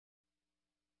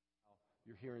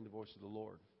you're hearing the voice of the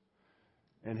Lord.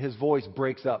 And His voice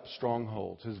breaks up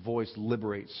strongholds. His voice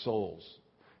liberates souls.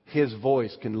 His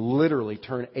voice can literally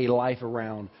turn a life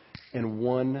around in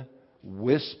one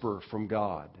whisper from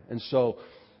God. And so,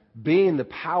 being the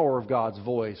power of God's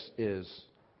voice is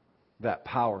that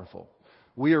powerful.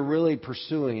 We are really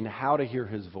pursuing how to hear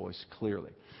His voice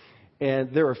clearly.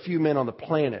 And there are a few men on the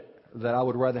planet that I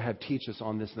would rather have teach us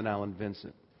on this than Alan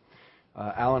Vincent.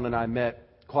 Alan and I met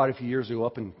quite a few years ago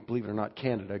up in, believe it or not,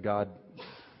 Canada. God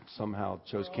somehow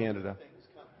chose Canada.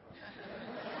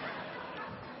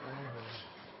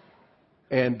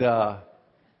 And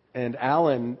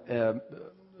Alan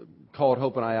called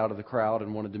Hope and I out of the crowd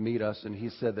and wanted to meet us. And he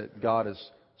said that God has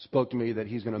spoke to me that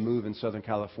He's going to move in Southern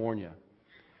California.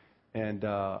 And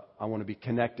I want to be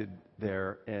connected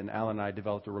there. And Alan and I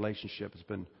developed a relationship. It's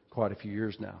been quite a few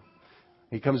years now.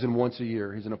 He comes in once a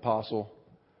year. He's an apostle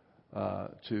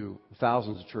to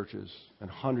thousands of churches and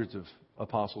hundreds of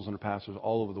apostles and pastors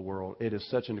all over the world. It is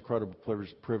such an incredible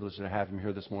privilege to have him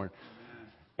here this morning.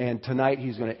 And tonight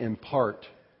he's going to impart.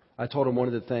 I told him one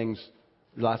of the things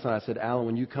last night. I said, Alan,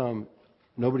 when you come,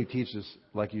 nobody teaches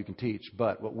like you can teach.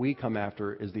 But what we come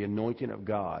after is the anointing of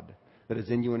God that is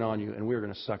in you and on you, and we're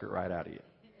going to suck it right out of you.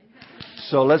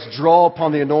 So let's draw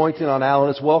upon the anointing on Alan.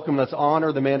 Let's welcome, let's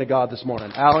honor the man of God this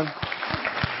morning. Alan.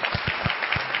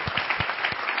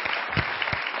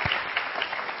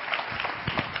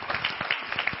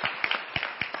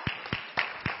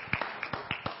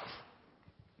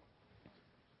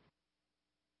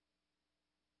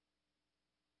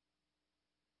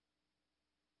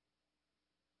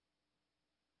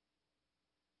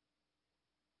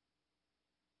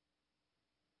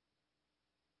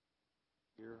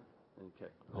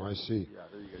 Okay. Oh, I see. Yeah,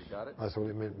 there you go. You got it? I thought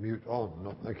it meant mute on.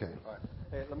 No, okay. All right.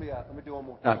 Hey, let me do one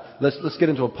more. Let's get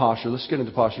into a posture. Let's get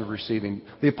into posture of receiving.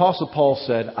 The Apostle Paul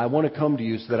said, I want to come to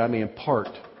you so that I may impart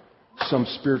some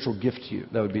spiritual gift to you.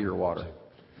 That would be your water.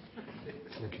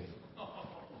 Okay.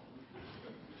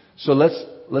 So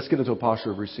let's get into a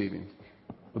posture of receiving.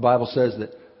 The Bible says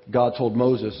that God told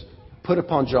Moses, put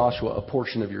upon Joshua a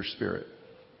portion of your spirit.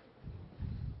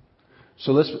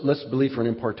 So let's believe for an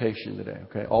impartation today,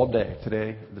 okay? All day,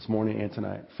 today, this morning, and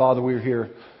tonight. Father, we're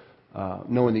here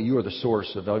knowing that you are the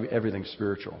source of everything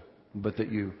spiritual, but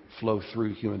that you flow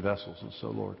through human vessels. And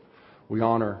so, Lord, we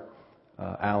honor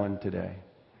Alan today,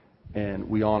 and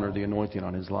we honor the anointing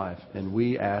on his life. And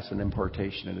we ask an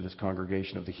impartation into this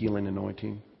congregation of the healing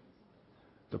anointing,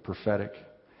 the prophetic,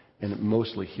 and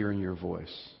mostly hearing your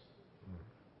voice.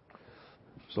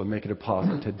 So make a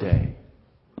deposit today.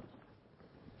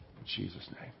 In Jesus'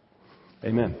 name.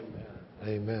 Amen.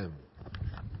 Amen.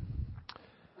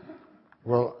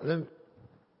 Well, then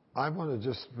I want to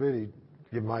just really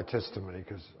give my testimony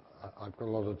because I've got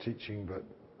a lot of teaching, but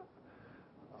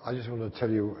I just want to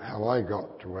tell you how I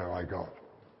got to where I got.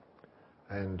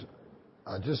 And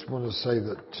I just want to say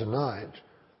that tonight,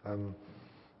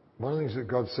 one of the things that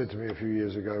God said to me a few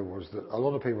years ago was that a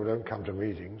lot of people don't come to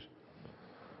meetings.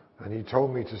 And He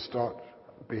told me to start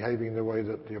behaving the way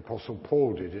that the Apostle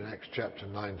Paul did in Acts chapter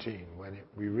 19, when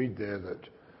we read there that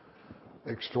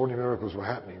extraordinary miracles were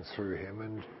happening through him.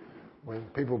 And when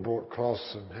people brought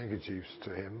cloths and handkerchiefs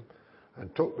to him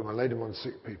and took them and laid them on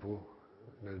sick people,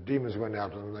 the demons went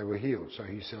out and they were healed. So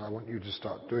he said, I want you to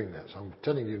start doing that. So I'm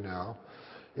telling you now,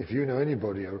 if you know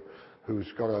anybody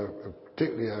who's got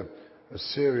particularly a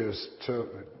serious,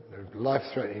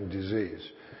 life-threatening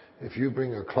disease, if you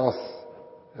bring a cloth,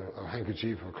 a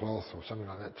handkerchief or cloth or something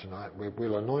like that tonight,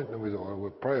 we'll anoint them with oil,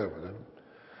 we'll pray over them,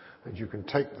 and you can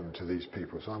take them to these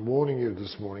people. So I'm warning you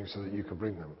this morning so that you can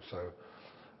bring them. So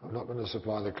I'm not going to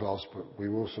supply the cloths, but we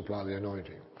will supply the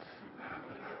anointing.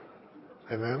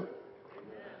 Amen?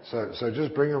 So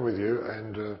just bring them with you,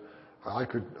 and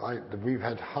we've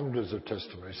had hundreds of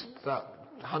testimonies,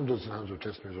 hundreds and hundreds of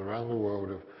testimonies around the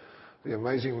world of the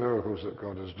amazing miracles that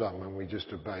God has done when we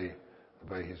just obey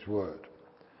His word.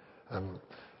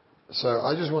 So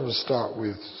I just want to start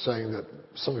with saying that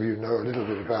some of you know a little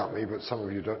bit about me, but some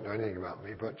of you don't know anything about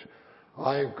me. But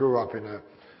I grew up in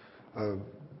a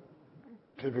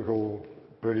typical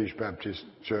British Baptist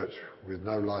church with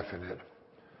no life in it.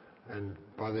 And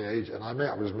by the age, and I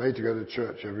was made to go to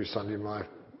church every Sunday. My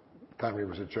family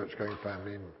was a church-going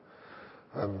family.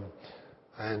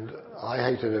 And I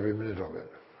hated every minute of it.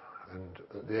 And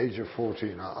at the age of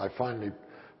 14, I finally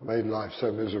made life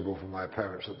so miserable for my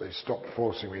parents that they stopped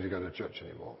forcing me to go to church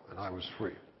anymore, and I was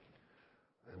free.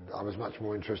 And I was much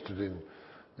more interested in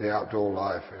the outdoor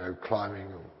life, climbing,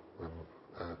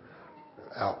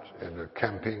 out and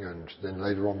camping, and then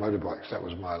later on motorbikes. That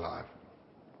was my life.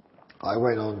 I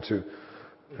went on to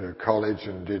college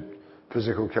and did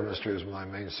physical chemistry as my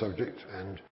main subject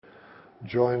and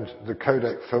joined the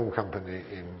Kodak Film Company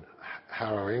in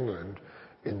Harrow, England,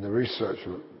 in the research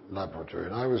laboratory.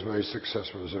 And I was very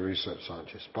successful as a research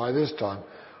scientist. By this time,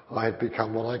 I had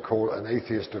become what I call an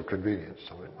atheist of convenience.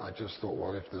 I just thought,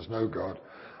 well, if there's no God,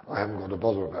 I haven't got to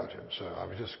bother about him. So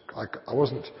I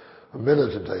wasn't a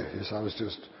militant atheist. I was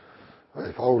just,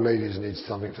 if old ladies need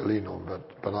something to lean on,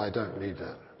 but I don't need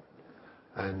that.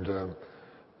 And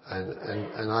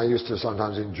I used to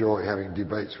sometimes enjoy having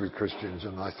debates with Christians,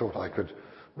 and I thought I could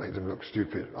make them look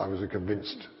stupid. I was a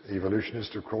convinced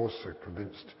evolutionist, of course,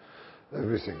 convinced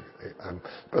everything.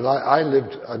 But I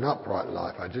lived an upright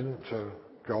life. I didn't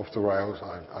go off the rails.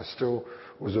 I still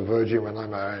was a virgin when I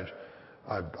married.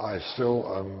 I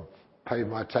still paid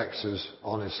my taxes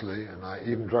honestly, and I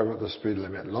even drove at the speed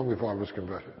limit long before I was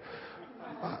converted.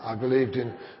 I believed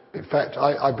in fact,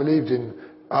 I believed in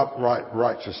upright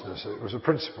righteousness. It was a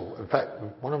principle. In fact,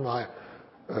 one of my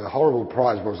horrible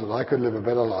prides was that I could live a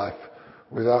better life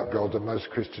without God than most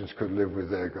Christians could live with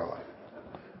their God.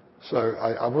 So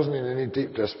I wasn't in any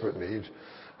deep, desperate need.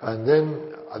 And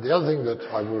then the other thing that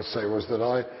I will say was that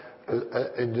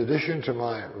in addition to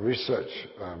my research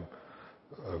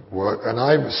work, and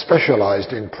I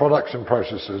specialized in products and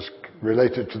processes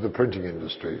related to the printing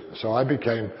industry. So I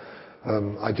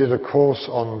did a course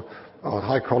on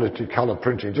high quality color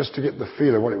printing just to get the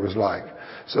feel of what it was like,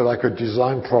 so that I could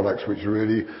design products which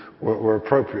really were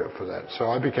appropriate for that.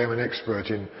 So I became an expert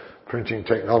in printing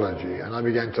technology, and I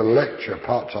began to lecture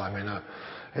part-time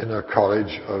in a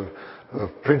college of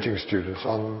printing students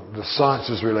on the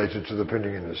sciences related to the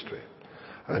printing industry.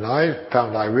 And I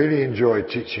found I really enjoyed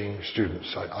teaching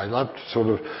students. I loved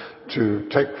to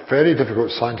take fairly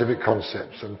difficult scientific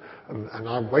concepts and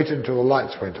I waited until the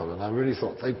lights went on, and I really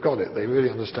thought, they've got it. They really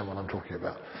understand what I'm talking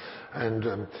about.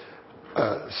 And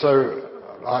so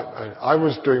I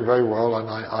was doing very well, and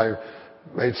I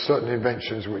made certain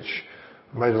inventions which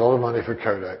made a lot of money for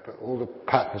Kodak, but all the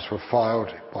patents were filed,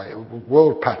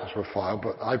 world patents were filed,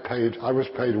 but I was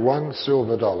paid $1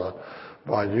 silver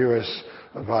by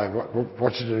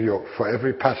Washington, New York, for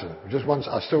every patent. Just once,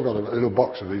 I still got a little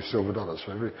box of these silver dollars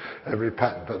for every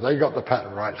patent. But they got the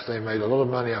patent rights. They made a lot of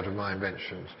money out of my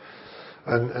inventions,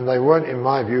 and they weren't, in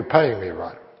my view, paying me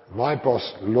right. My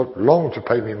boss longed to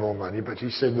pay me more money, but he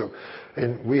said, look,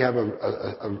 we have a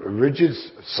rigid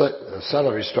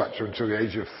salary structure until the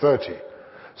age of 30,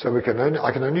 so I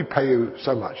can only pay you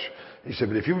so much. He said,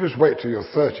 but if you just wait till you're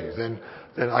 30, then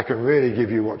I can really give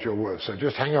you what you're worth. So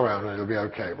just hang around and it'll be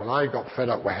okay. Well, I got fed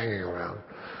up with hanging around.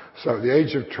 So at the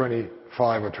age of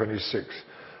 25 or 26,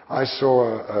 I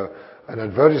saw an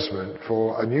advertisement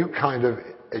for a new kind of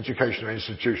educational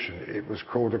institution. It was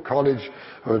called a College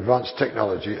of Advanced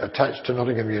Technology attached to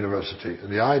Nottingham University.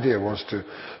 And the idea was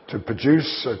to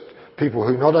produce people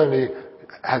who not only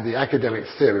had the academic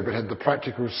theory but had the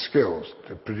practical skills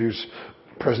to produce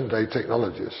present-day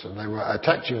technologists, and they were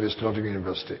attaching this to Nottingham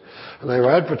University, and they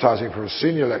were advertising for a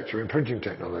senior lecturer in printing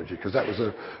technology, because that was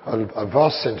a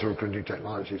vast centre of printing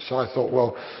technology. So I thought,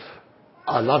 well,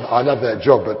 I love that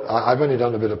job, but I've only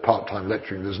done a bit of part-time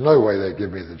lecturing. There's no way they'd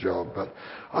give me the job.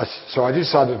 So I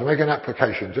decided to make an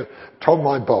application, told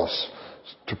my boss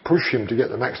to push him to get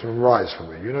the maximum rise for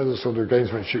me. You know, the sort of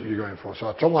gamesmanship you're going for. So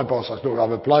I told my boss, I said, look, I've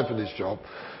applied for this job,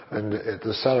 and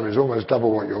the salary is almost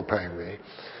double what you're paying me.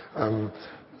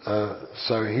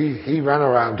 So he ran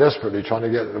around desperately trying to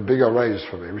get a bigger raise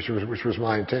for me, which was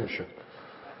my intention.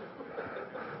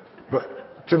 But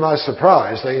to my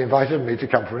surprise, they invited me to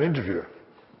come for an interview.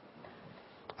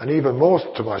 And even more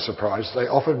to my surprise, they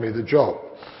offered me the job.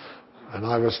 And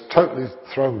I was totally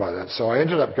thrown by that. So I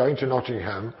ended up going to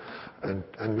Nottingham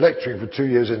and lecturing for 2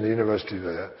 years in the university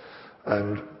there.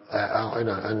 And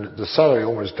the salary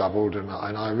almost doubled, and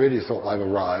I really thought I'd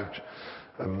arrived.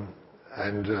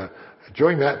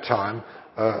 During that time,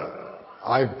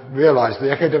 I realized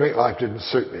the academic life didn't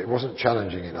suit me. It wasn't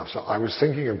challenging enough. So I was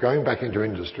thinking of going back into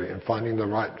industry and finding the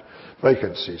right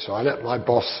vacancy. So I let my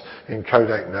boss in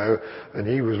Kodak know, and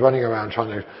he was running around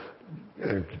trying to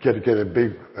get a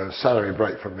big salary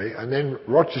break from me. And then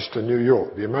Rochester, New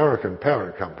York, the American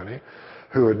parent company,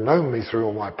 who had known me through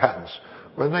all my patents,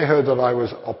 when they heard that I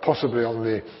was possibly on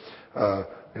the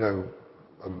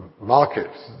market,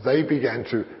 they began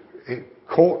to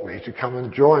court me to come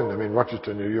and join them in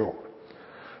Rochester, New York.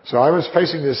 So I was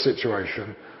facing this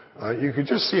situation. You could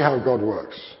just see how God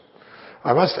works.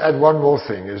 I must add one more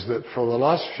thing, is that for the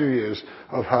last few years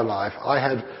of her life, I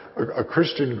had a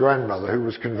Christian grandmother who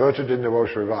was converted in the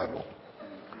Welsh Revival.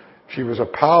 She was a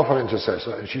powerful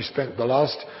intercessor, and she spent the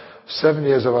last 7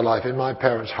 years of her life in my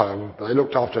parents' home. They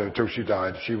looked after her till she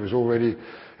died. She was already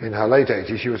in her late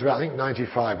 80s. She was about, I think,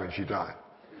 95 when she died.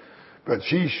 But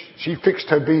she fixed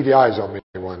her beady eyes on me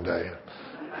one day.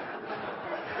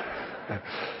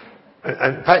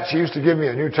 And in fact, she used to give me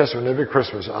a New Testament every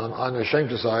Christmas. And I'm ashamed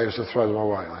to say I used to throw them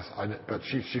away. But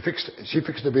she fixed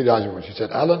the beady eyes on me. She said,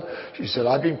 Alan, she said,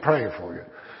 I've been praying for you.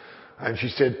 And she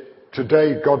said,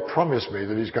 today God promised me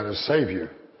that he's going to save you.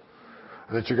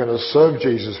 And that you're going to serve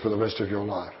Jesus for the rest of your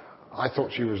life. I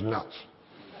thought she was nuts.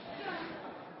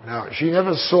 Now, she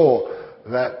never saw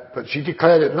that, but she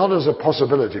declared it not as a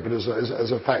possibility, but as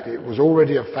a fact. It was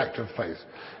already a fact of faith.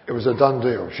 It was a done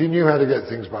deal. She knew how to get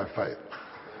things by faith.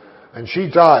 And she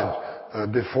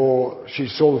died before she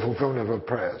saw the fulfillment of her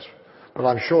prayers. But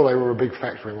I'm sure they were a big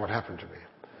factor in what happened to me.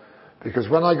 Because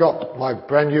when I got my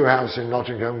brand new house in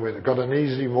Nottingham, got an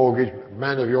easy mortgage,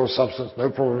 man of your substance, no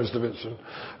problem, Mr. Vincent.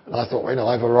 And I thought,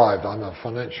 I've arrived. I'm a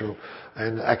financial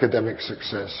and academic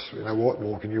success. What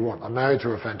more can you want? I'm married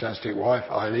to a fantastic wife,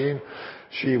 Eileen.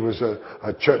 She was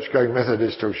a church-going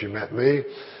Methodist till she met me.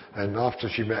 And after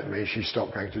she met me, she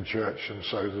stopped going to church. And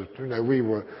so, we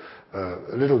were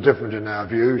a little different in our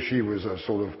view. She was a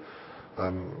sort of...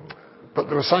 but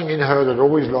there was something in her that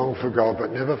always longed for God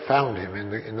but never found him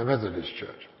in the Methodist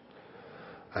church.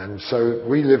 And so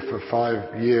we lived for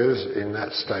 5 years in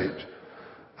that state.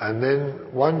 And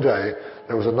then one day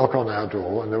there was a knock on our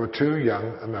door and there were 2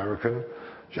 young American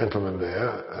gentlemen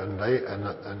there. And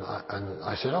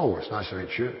I said, oh, it's nice to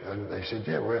meet you. And they said,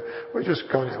 yeah, we're just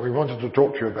going, we wanted to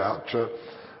talk to you about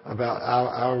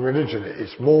our religion.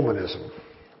 It's Mormonism.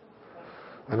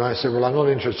 And I said, well, I'm not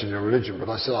interested in your religion, but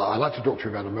I said, I'd like to talk to you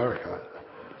about America.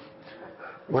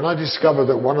 When I discovered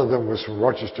that one of them was from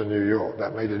Rochester, New York,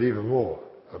 that made it even more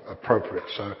appropriate.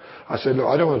 So I said, look,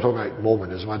 I don't want to talk about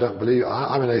Mormonism. I'm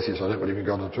an atheist. I don't believe in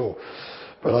God at all.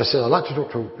 But I said, I'd like to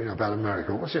talk to you about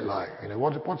America. What's it like?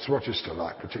 What's Rochester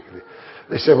like particularly?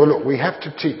 They said, well, look, we have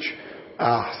to teach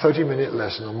our 30-minute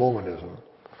lesson on Mormonism.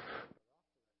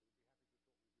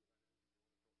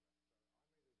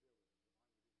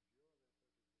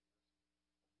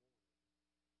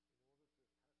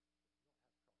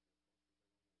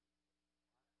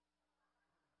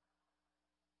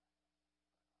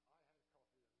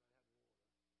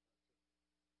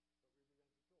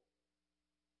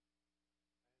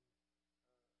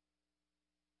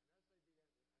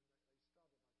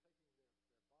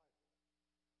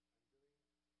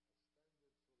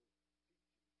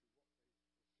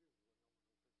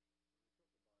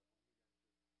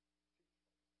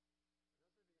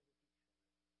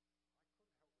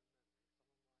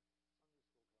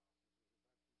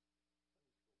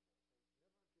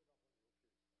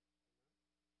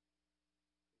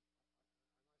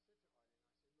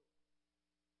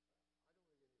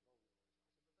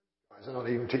 They're not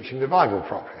even teaching the Bible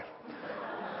properly.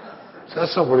 So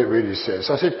that's not what it really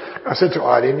says. I said to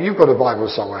Eileen, you've got a Bible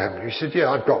somewhere, haven't you? She said, yeah,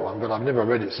 I've got one, but I've never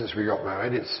read it since we got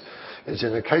married. It's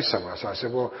in a case somewhere. So I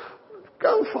said, well,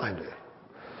 go and find it.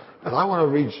 And I want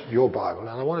to read your Bible, and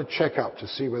I want to check up to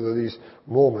see whether these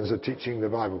Mormons are teaching the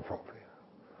Bible properly.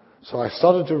 So I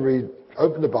started to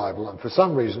open the Bible, and for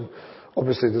some reason,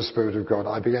 obviously the Spirit of God,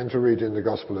 I began to read in the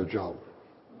Gospel of John.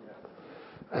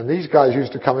 And these guys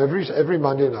used to come every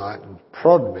Monday night and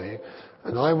prod me,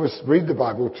 and I would read the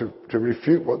Bible to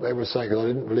refute what they were saying, because I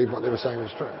didn't believe what they were saying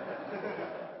was true.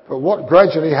 But what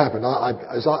gradually happened,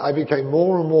 as I became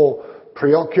more and more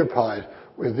preoccupied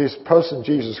with this person,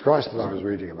 Jesus Christ, that I was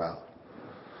reading about.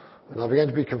 And I began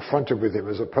to be confronted with him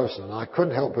as a person, and I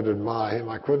couldn't help but admire him.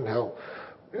 I couldn't help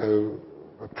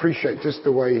appreciate just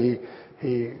the way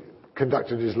he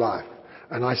conducted his life.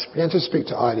 And I began to speak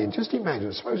to Eileen. Just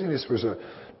imagine, supposing this was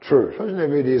true. Supposing there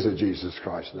really is a Jesus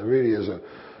Christ, and there really is a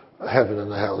heaven and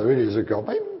a hell, there really is a God.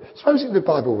 Supposing the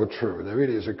Bible were true, and there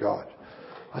really is a God.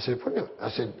 I said,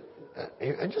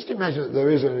 and just imagine that there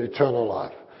is an eternal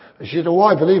life. And she said, oh,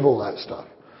 I believe all that stuff.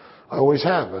 I always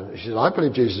have. And she said, I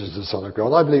believe Jesus is the Son of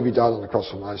God. I believe he died on the cross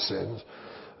for my sins.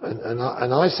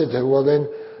 And I said to her, well then,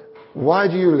 why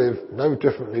do you live no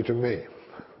differently to me?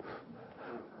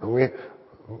 And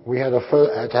we had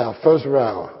our first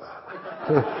row.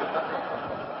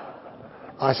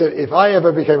 I said, if I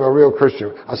ever became a real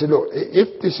Christian, I said, look,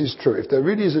 if this is true, if there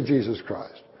really is a Jesus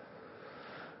Christ,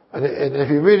 and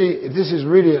if this is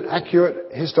really an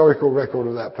accurate historical record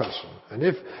of that person, and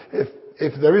if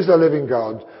there is a living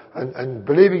God, and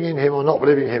believing in him or not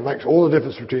believing in him makes all the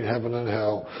difference between heaven and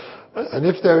hell, and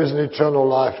if there is an eternal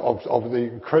life of the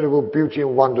incredible beauty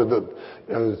and wonder that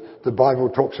the Bible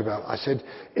talks about, I said,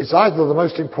 it's either the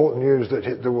most important news that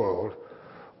hit the world,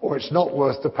 or it's not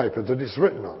worth the paper that it's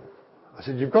written on. I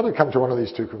said, you've got to come to one of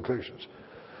these two conclusions.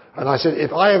 And I said,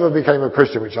 if I ever became a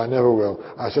Christian, which I never will,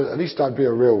 I said, at least I'd be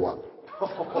a real one.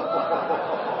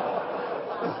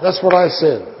 That's what I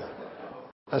said.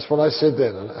 That's what I said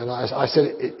then. And I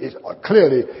said,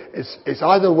 clearly, it's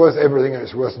either worth everything or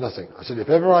it's worth nothing. I said, if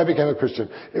ever I became a Christian,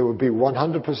 it would be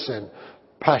 100%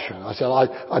 passion. I said,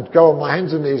 I'd go on my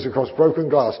hands and knees across broken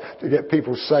glass to get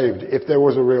people saved if there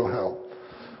was a real hell.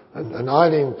 And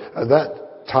Eileen, at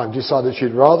that time, decided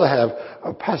she'd rather have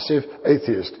a passive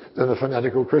atheist than a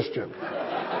fanatical Christian.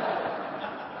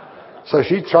 So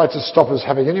she tried to stop us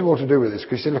having any more to do with this,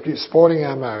 because she said, look, it's spoiling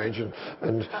our marriage, and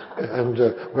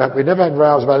we never had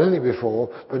rows about anything before,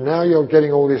 but now you're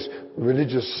getting all this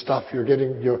religious stuff, you're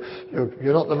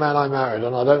not the man I married,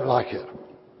 and I don't like it.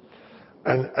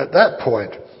 And at that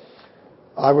point,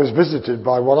 I was visited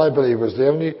by what I believe was the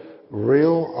only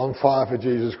real on fire for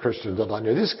Jesus Christian that I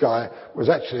knew. This guy was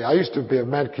actually, I used to be a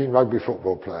mad keen rugby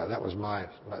football player. That was my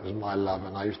love,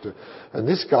 and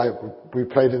this guy, we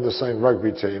played in the same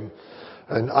rugby team,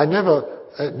 and I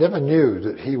never knew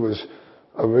that he was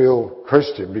a real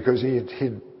Christian, because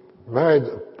he'd married,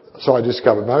 so I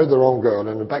discovered, married the wrong girl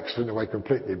and backslid away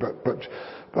completely.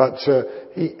 But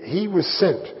he was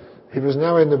sent. He was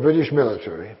now in the British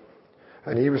military,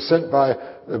 and he was sent by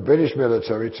the British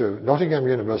military to Nottingham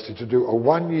University to do a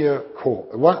 1-year course,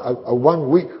 a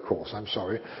 1-week course,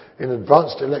 in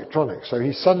advanced electronics. So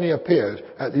he suddenly appeared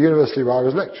at the university where I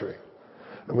was lecturing.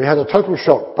 And we had a total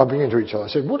shock bumping into each other. I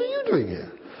said, what are you doing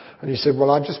here? And he said,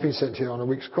 well, I've just been sent here on a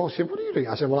week's course. He said, what are you doing?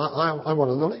 I said, well, I'm one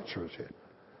of the lecturers here.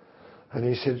 And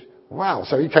he said, wow.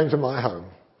 So he came to my home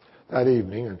that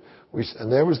evening,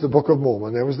 and there was the Book of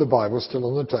Mormon, there was the Bible still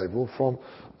on the table from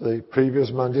the previous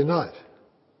Monday night.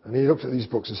 And he looked at these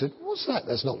books and said, what's that?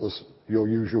 That's not your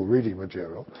usual reading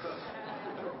material.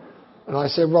 And I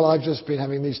said, well, I've just been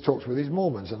having these talks with these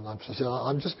Mormons, and I said,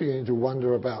 I'm just beginning to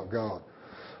wonder about God.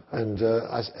 And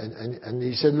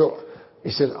he said, look,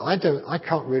 I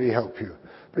can't really help you.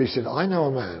 But he said, I know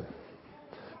a man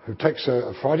who takes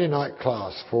a Friday night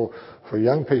class for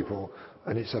young people,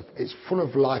 and it's full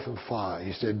of life and fire.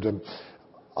 He said,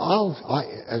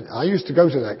 I used to go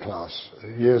to that class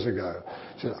years ago.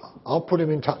 He said, I'll put him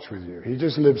in touch with you. He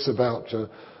just lives about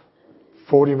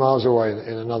 40 miles away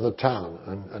in another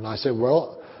town. And I said,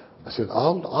 well,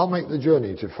 I'll make the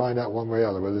journey to find out one way or the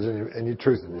other whether there's any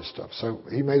truth in this stuff. So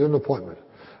he made an appointment.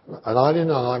 And Eileen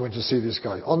and I went to see this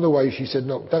guy. On the way, she said,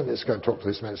 no, don't let's go and talk to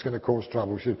this man. It's going to cause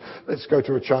trouble. She said, let's go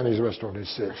to a Chinese restaurant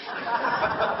instead.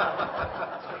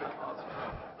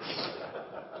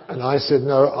 And I said,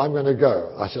 no, I'm going to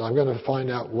go. I said, I'm going to find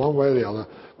out one way or the other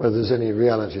whether there's any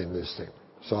reality in this thing.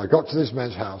 So I got to this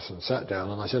man's house and sat down,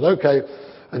 and I said, okay.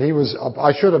 And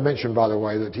I should have mentioned, by the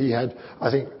way, that he had,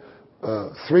 I think,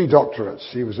 3 doctorates.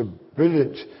 He was a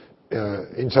brilliant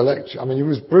intellectual. I mean, he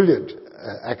was brilliant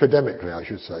academically, I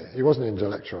should say. He wasn't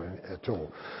intellectual at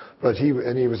all. But he was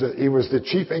the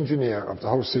chief engineer of the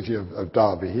whole city of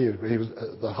Derby. He was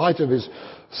at the height of his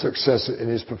success in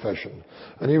his profession.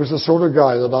 And he was the sort of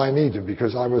guy that I needed,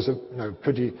 because I was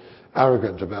pretty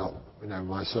arrogant about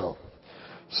myself.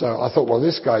 So I thought, well,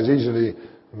 this guy's easily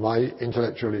my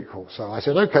intellectual equal. So I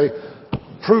said, okay,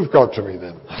 prove God to me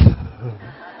then.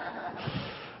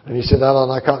 And he said, Alan,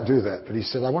 I can't do that. But he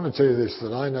said, I want to tell you this,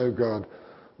 that I know God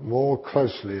more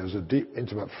closely as a deep,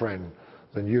 intimate friend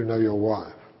than you know your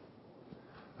wife.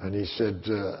 And he said,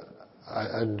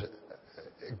 and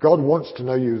God wants to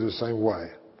know you the same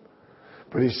way.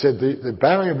 But he said the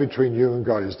barrier between you and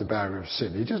God is the barrier of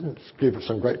sin. He didn't give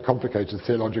some great complicated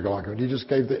theological argument. He just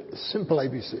gave the simple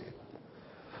ABC.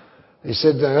 He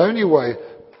said the only way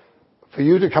for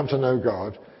you to come to know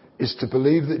God is to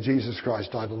believe that Jesus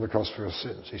Christ died on the cross for your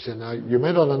sins. He said, now, you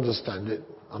may not understand it.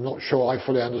 I'm not sure I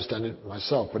fully understand it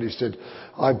myself. But he said,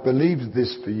 I've believed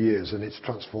this for years, and it's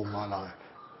transformed my life.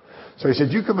 So he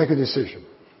said, you can make a decision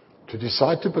to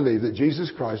decide to believe that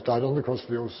Jesus Christ died on the cross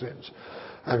for your sins.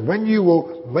 And when you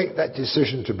will make that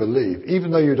decision to believe,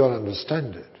 even though you don't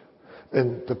understand it,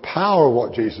 then the power of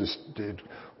what Jesus did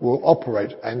will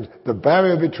operate, and the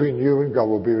barrier between you and God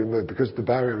will be removed, because the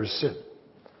barrier is sin.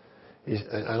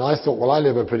 And I thought, well, I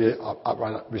live a pretty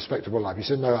upright, respectable life. He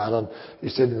said, no, Alan, he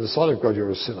said, in the sight of God, you're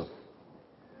a sinner.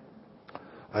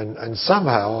 And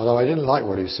somehow, although I didn't like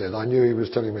what he said, I knew he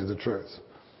was telling me the truth.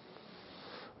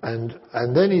 And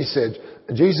then he said,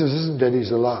 Jesus isn't dead,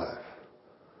 he's alive.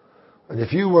 And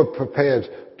if you were prepared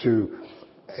to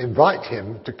invite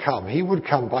him to come, he would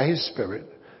come by his Spirit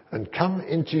and come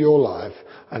into your life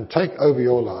and take over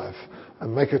your life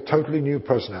and make a totally new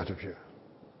person out of you.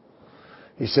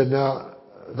 He said, now,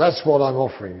 that's what I'm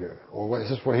offering you, or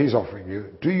that's what he's offering you.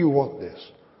 Do you want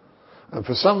this? And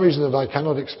for some reason that I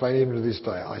cannot explain even to this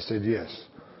day, I said, yes,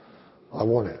 I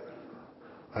want it.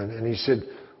 And he said,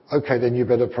 okay, then you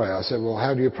better pray. I said, well,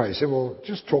 how do you pray? He said, well,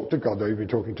 just talk to God, though you've been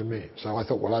talking to me. So I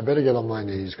thought, well, I better get on my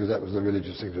knees, because that was the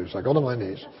religious thing to do. So I got on my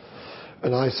knees,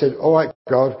 and I said, all right,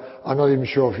 God, I'm not even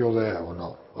sure if you're there or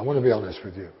not. I want to be honest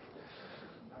with you.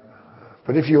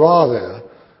 But if you are there,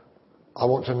 I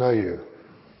want to know you.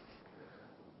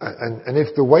 And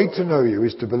if the way to know you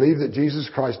is to believe that Jesus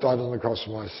Christ died on the cross for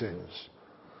my sins,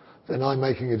 then I'm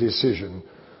making a decision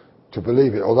to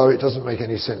believe it, although it doesn't make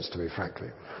any sense to me, frankly.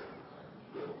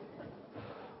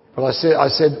 But I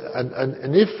said,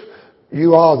 and if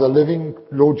you are the living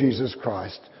Lord Jesus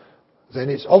Christ, then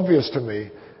it's obvious to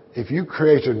me, if you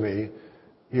created me,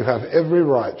 you have every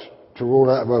right to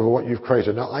rule out over what you've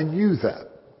created. Now, I knew that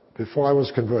before I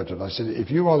was converted. I said,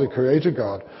 if you are the Creator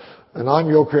God, and I'm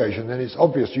your creation, then it's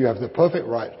obvious you have the perfect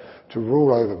right to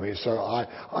rule over me. So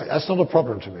that's not a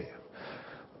problem to me.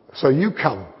 So you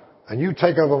come, and you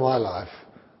take over my life,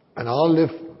 and I'll live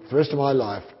the rest of my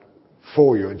life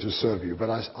for you and to serve you. But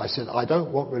I said, I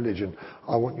don't want religion.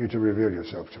 I want you to reveal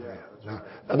yourself to me. Now,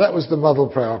 and that was the muddle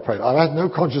prayer I prayed. I had no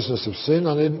consciousness of sin.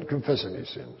 I didn't confess any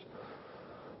sins.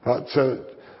 But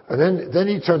and then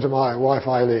he turned to my wife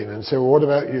Eileen and said, well, what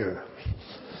about you?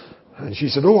 And she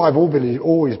said, I've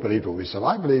always believed all this stuff.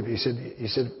 I believe, he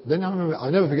said, then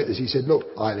I'll never forget this. He said, look,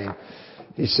 Eileen,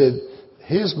 he said,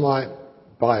 here's my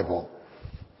Bible.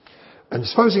 And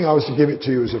supposing I was to give it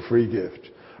to you as a free gift,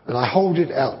 and I hold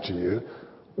it out to you,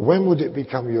 when would it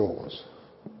become yours?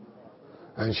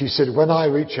 And she said, when I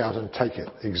reach out and take it.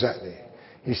 Exactly.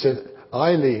 He said,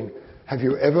 Eileen, have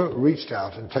you ever reached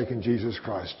out and taken Jesus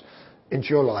Christ into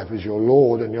your life as your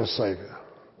Lord and your Savior?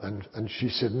 And she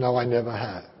said, no, I never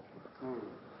have.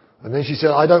 And then she said,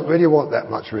 I don't really want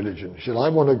that much religion. She said, I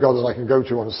want a God that I can go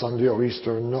to on Sunday or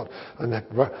Easter and not. And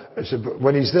I said, but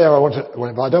when he's there,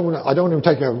 but I don't want him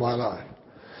taking over my life.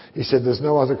 He said, there's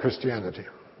no other Christianity.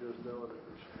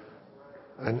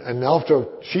 And after,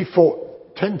 she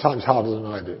fought 10 times harder than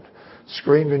I did.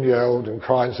 Screamed and yelled and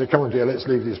cried and said, come on dear, let's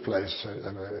leave this place.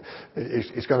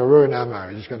 It's going to ruin our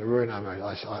marriage. It's going to ruin our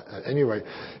marriage. Anyway,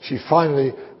 she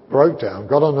finally broke down,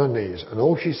 got on her knees, and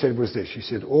all she said was this. She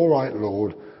said, all right,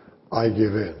 Lord, I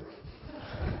give in.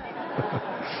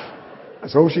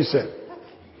 That's all she said.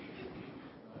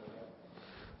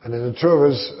 And then the two of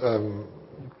us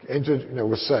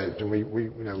were saved, and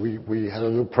we had a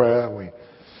little prayer, and we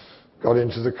got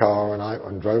into the car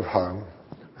and drove home,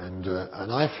 and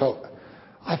I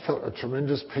felt a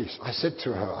tremendous peace. I said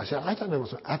to her, I don't know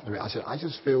what's happened to me. I said, I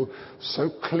just feel so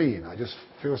clean. I just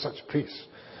feel such peace.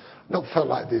 Not felt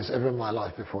like this ever in my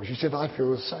life before. She said, I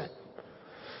feel the same.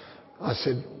 I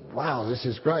said, wow, this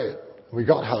is great. We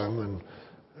got home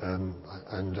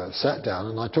and sat down,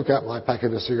 and I took out my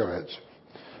packet of cigarettes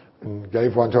and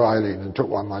gave one to Eileen and took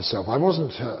one myself. I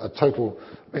wasn't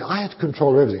I had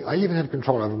control of everything. I even had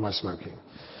control over my smoking.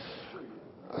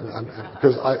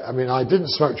 Because I didn't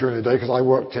smoke during the day because I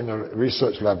worked in a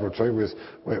research laboratory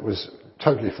where it was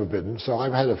totally forbidden. So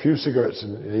I had a few cigarettes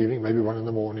in the evening, maybe one in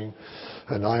the morning,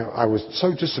 and I was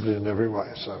so disciplined in every way.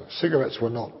 So cigarettes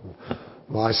were not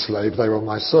my slave, they were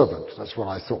my servant. That's what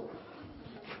I thought.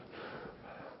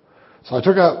 So I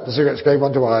took out the cigarettes, gave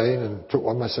one to Eileen, and took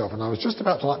one myself, and I was just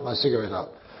about to light my cigarette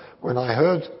up when I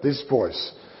heard this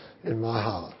voice in my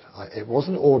heart. It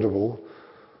wasn't audible,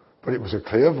 but it was a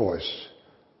clear voice,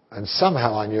 and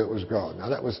somehow I knew it was God. Now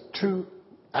that was 2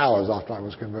 hours after I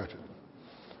was converted.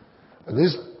 And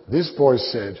this voice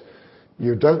said,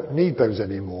 you don't need those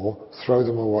anymore, throw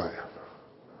them away.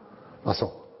 I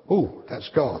thought, ooh, that's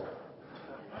God.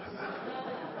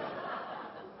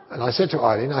 And I said to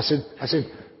Eileen, I said,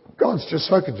 God's just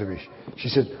spoken to me. She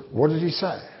said, what did he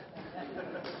say?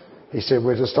 He said,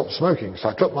 we're to stop smoking. So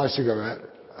I took my cigarette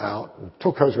out and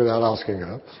took hers without asking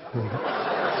her.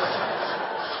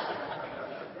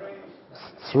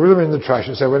 Threw them in the trash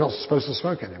and said, we're not supposed to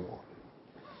smoke anymore.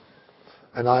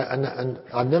 And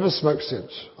I've never smoked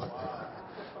since.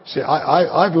 See,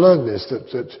 I've learned this,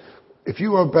 that if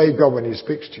you obey God when he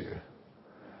speaks to you,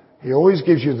 he always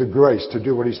gives you the grace to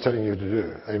do what he's telling you to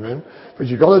do. Amen? But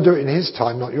you've got to do it in his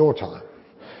time, not your time.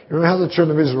 You remember how the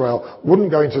children of Israel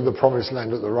wouldn't go into the promised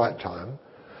land at the right time?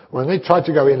 When they tried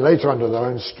to go in later under their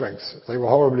own strength, they were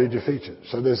horribly defeated.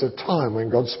 So there's a time when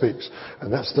God speaks,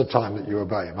 and that's the time that you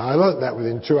obey him. I learnt that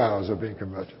within 2 hours of being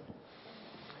converted.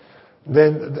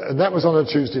 Then, that was on a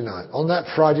Tuesday night. On that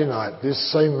Friday night, this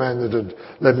same man that had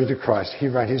led me to Christ, he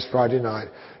ran his Friday night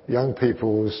young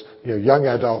people's, young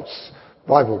adults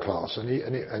Bible class,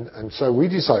 and so we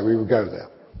decided we would go there.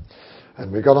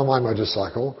 And we got on my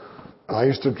motorcycle. I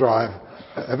used to drive.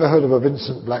 Ever heard of a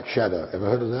Vincent Black Shadow? Ever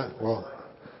heard of that? Well,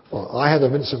 I had a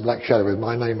Vincent Black Shadow with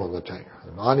my name on the tank.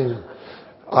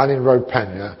 Eileen wrote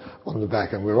Panya on the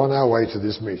back, and we were on our way to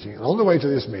this meeting. And on the way to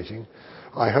this meeting,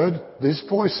 I heard this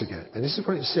voice again. And this is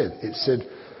what it said. It said,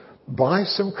 buy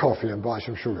some coffee and buy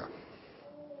some sugar.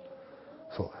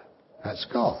 I thought, that's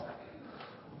God.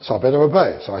 So I better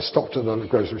obey. So I stopped at the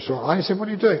grocery store. I said, what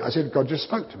are you doing? I said, God just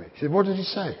spoke to me. He said, what did he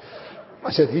say?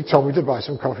 I said, he told me to buy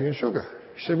some coffee and sugar.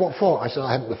 He said, what for? I said,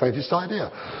 I haven't the faintest idea.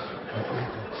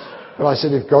 But I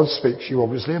said, if God speaks, you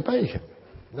obviously obey him.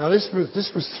 Now this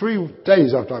was 3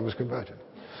 days after I was converted.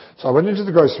 So I went into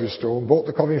the grocery store and bought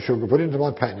the coffee and sugar, put it into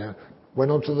my pannier,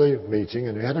 went on to the meeting,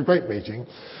 and we had a great meeting.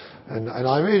 And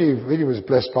I really was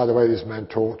blessed by the way this man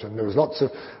taught, and there was lots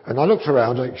of, and I looked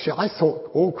around, and I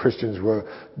thought all Christians were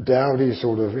dowdy,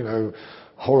 sort of,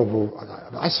 horrible.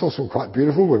 I saw some quite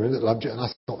beautiful women that loved it, and I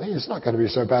thought, hey, it's not going to be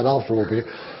so bad after all.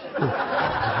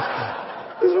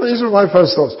 These were my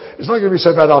first thoughts. It's not going to be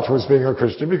so bad afterwards being a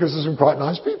Christian, because there's some quite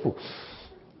nice people.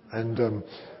 And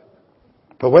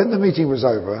but when the meeting was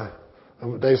over,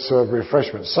 and they served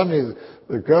refreshments, suddenly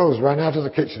the girls ran out of the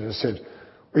kitchen and said,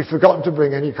 we've forgotten to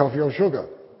bring any coffee or sugar.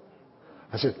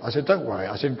 I said, don't worry.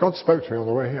 I said, God spoke to me on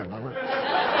the way here. And I went,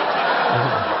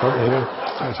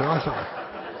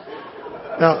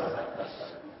 now,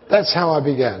 that's how I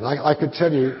began. I could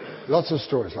tell you lots of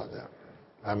stories like that.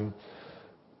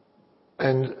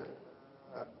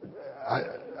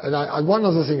 One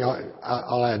other thing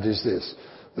I'll add is this,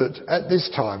 that at this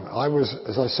time, I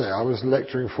was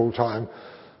lecturing full-time,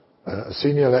 a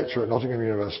senior lecturer at Nottingham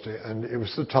University, and it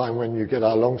was the time when you get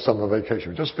our long summer vacation.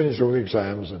 We just finished all the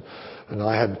exams, and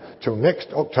I had till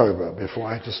next October before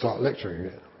I had to start lecturing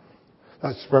again.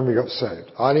 That's when we got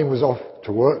saved. Eileen was off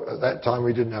to work. At that time,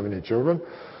 we didn't have any children.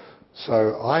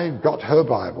 So I got her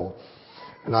Bible,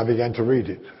 and I began to read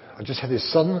it. I just had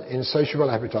this sudden, insatiable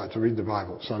appetite to read the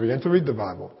Bible. So I began to read the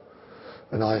Bible.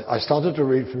 And I started to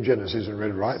read from Genesis and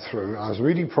read right through. I was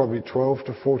reading probably 12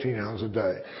 to 14 hours a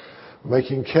day,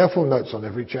 making careful notes on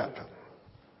every chapter.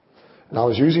 And I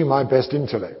was using my best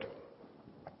intellect.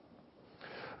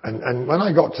 And when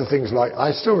I got to things like,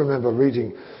 I still remember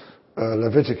reading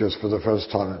Leviticus for the first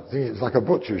time. I think it's like a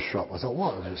butcher's shop. I thought,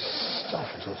 what is this stuff?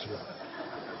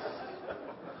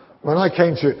 When I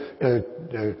came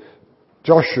to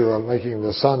Joshua making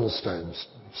the sun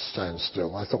stand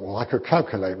still, I thought, well, I could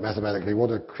calculate mathematically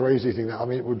what a crazy thing that. I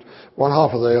mean, one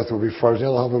half of the earth would be frozen,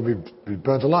 the other half would be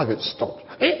burnt alive. It stopped.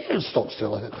 It stopped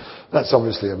still. I thought, that's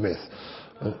obviously a myth.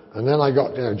 And then I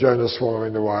got Jonah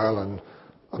swallowing the whale, and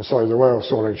I'm sorry, the whale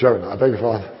swallowing Jonah. I beg your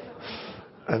pardon.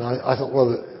 And I thought,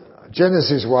 well,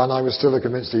 Genesis 1, I was still a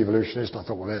convinced evolutionist. And I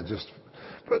thought, well,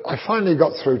 but I finally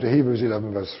got through to Hebrews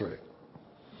 11, verse 3.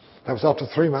 That was after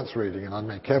 3 months reading, and I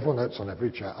made careful notes on every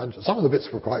chapter. And some of the bits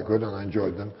were quite good, and I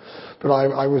enjoyed them. But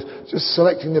I was just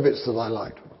selecting the bits that I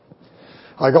liked.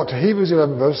 I got to Hebrews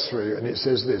 11, verse 3, and it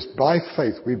says this, by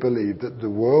faith we believe that the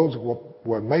worlds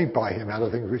were made by him out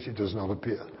of things which it does not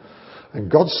appear. And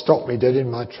God stopped me dead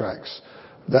in my tracks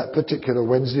that particular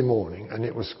Wednesday morning, and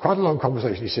it was quite a long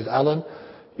conversation. He said, Alan,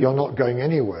 you're not going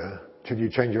anywhere till you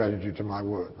change your attitude to my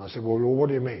word. And I said, well, Lord, what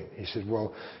do you mean? He said,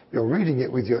 well, you're reading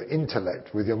it with your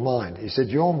intellect, with your mind. He said,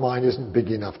 your mind isn't big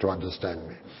enough to understand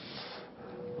me.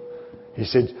 He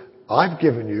said, I've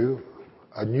given you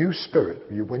a new spirit.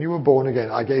 When you were born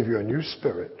again, I gave you a new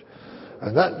spirit.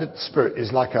 And that spirit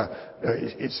is like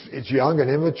it's young and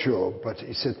immature, but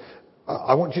he said,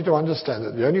 I want you to understand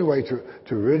that the only way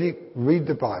to really read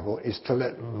the Bible is to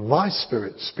let my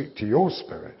spirit speak to your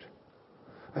spirit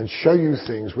and show you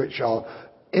things which are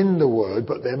in the Word,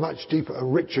 but they're much deeper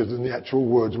and richer than the actual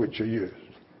words which are used.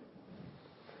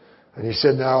 And he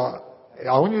said, now,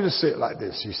 I want you to see it like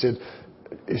this. He said,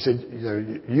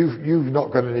 you've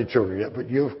not got any children yet, but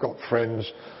you've got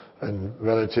friends and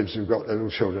relatives who've got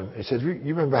little children. He said, you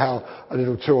remember how a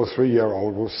little 2 or 3 year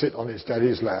old will sit on its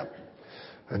daddy's lap,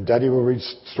 and daddy will read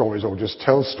stories or just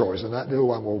tell stories, and that little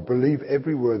one will believe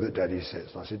every word that daddy says.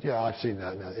 And I said, yeah, I've seen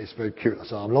that now. It's very cute. I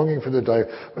said, I'm longing for the day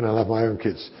when I'll have my own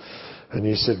kids. And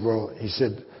he said,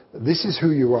 this is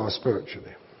who you are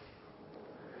spiritually.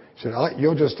 He said,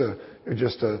 you're just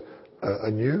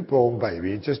a newborn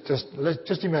baby.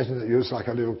 Just imagine that you're just like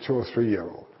a little 2 or 3 year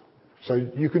old. So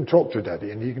you can talk to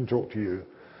daddy and he can talk to you.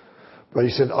 But he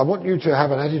said, I want you to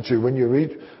have an attitude when you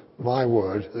read my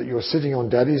word, that you're sitting on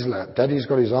daddy's lap, daddy's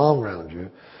got his arm around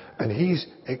you, and he's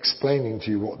explaining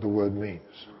to you what the word means.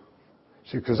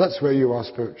 See, because that's where you are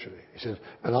spiritually. He said,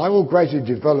 and I will gradually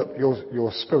develop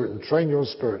your spirit and train your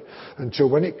spirit until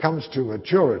when it comes to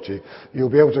maturity, you'll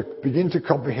be able to begin to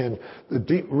comprehend the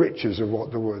deep riches of what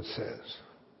the word says.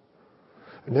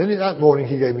 And then that morning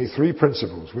he gave me 3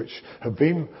 principles which have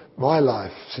been my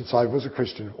life since I was a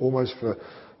Christian for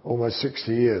almost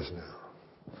 60 years now.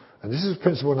 And this is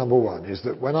principle number one, is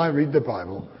that when I read the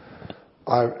Bible,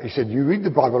 he said, you read the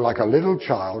Bible like a little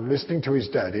child listening to his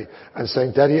daddy and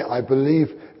saying, Daddy, I believe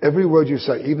every word you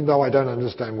say, even though I don't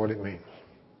understand what it means.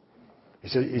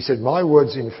 He said, my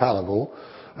word's infallible,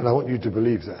 and I want you to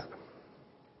believe that.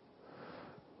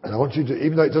 And I want you to,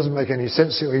 even though it doesn't make any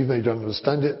sense to you, even though you don't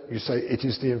understand it, you say, it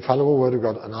is the infallible word of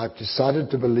God, and I've decided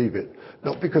to believe it.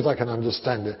 Not because I can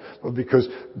understand it, but because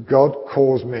God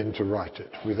caused men to write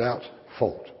it without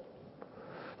fault.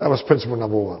 That was principle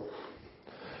number one.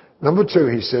 Number two,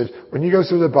 he said, when you go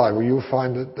through the Bible, you'll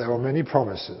find that there are many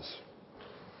promises.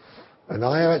 And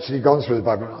I have actually gone through the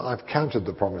Bible, and I've counted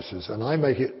the promises, and I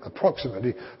make it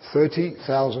approximately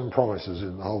 30,000 promises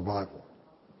in the whole Bible.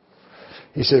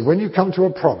 He said, when you come to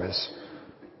a promise,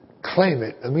 claim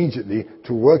it immediately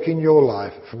to work in your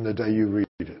life from the day you read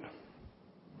it.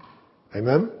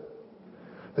 Amen?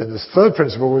 Then the third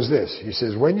principle was this. He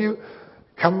says, when you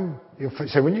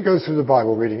go through the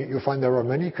Bible reading it, you'll find there are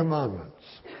many commandments.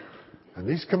 And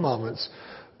these commandments,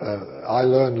 I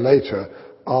learned later,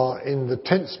 are in the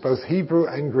tense, both Hebrew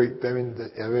and Greek. They're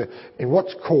in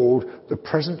what's called the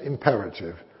present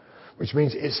imperative, which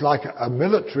means it's like a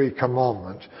military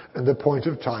commandment, and the point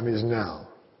of time is now.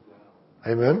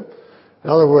 Amen? In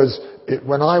other words,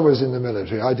 when I was in the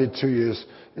military, I did 2 years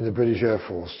in the British Air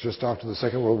Force, just after the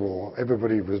Second World War.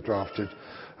 Everybody was drafted.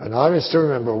 And I still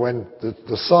remember when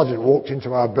the sergeant walked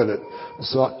into our billet and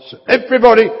said,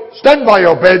 everybody, stand by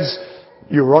your beds.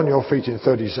 You were on your feet in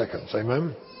 30 seconds.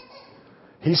 Amen?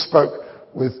 He spoke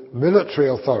with military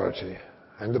authority,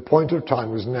 and the point of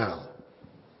time was now.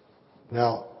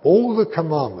 Now, all the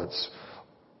commandments,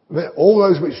 all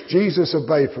those which Jesus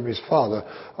obeyed from his Father,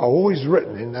 are always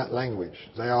written in that language.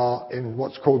 They are in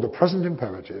what's called the present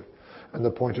imperative, and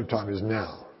the point of time is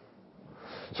now.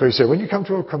 So he said, when you come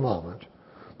to a commandment,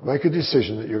 make a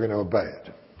decision that you're going to obey it.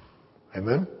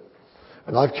 Amen?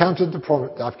 And I've counted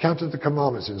the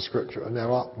commandments in Scripture, and there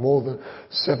are more than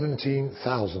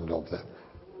 17,000 of them.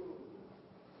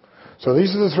 So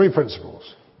these are the three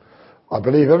principles. I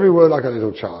believe every word like a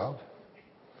little child.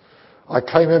 I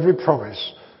claim every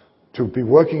promise to be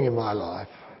working in my life,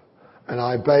 and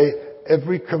I obey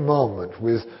every commandment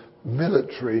with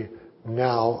military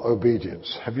now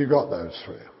obedience. Have you got those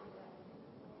three?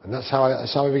 And that's how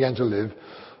I began to live,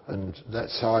 and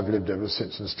that's how I've lived ever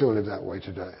since, and still live that way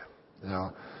today.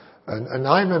 Now, and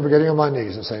I remember getting on my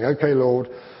knees and saying, "Okay, Lord,"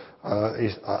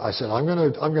 I said, "I'm going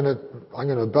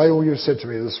to obey all you said to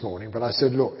me this morning." But I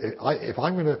said, "Look,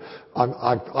 I'm going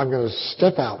to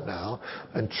step out now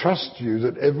and trust you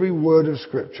that every word of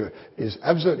Scripture is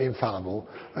absolutely infallible,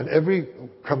 and every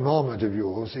commandment of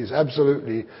yours is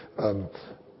absolutely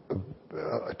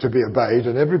to be obeyed,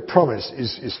 and every promise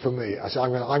is for me." I said,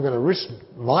 I'm going to risk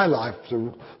my life,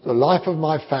 the life of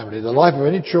my family, the life of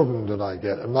any children that I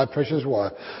get, and my precious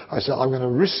wife. I said, I'm going to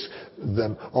risk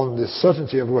them on the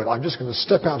certainty of word. I'm just going to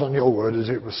step out on your word as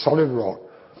it was solid rock.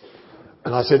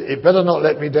 And I said, it better not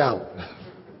let me down.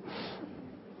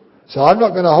 So I'm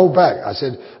not going to hold back. I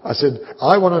said,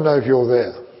 I want to know if you're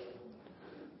there.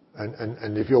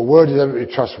 And if your word is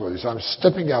absolutely trustworthy. So I'm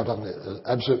stepping out on it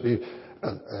absolutely.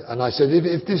 And I said,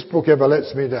 if this book ever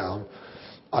lets me down,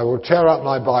 I will tear up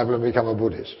my Bible and become a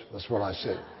Buddhist. That's what I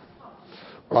said.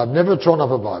 Well, I've never torn up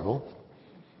a Bible,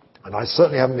 and I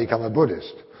certainly haven't become a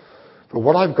Buddhist. But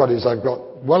what I've got is I've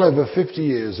got well over 50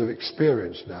 years of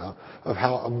experience now of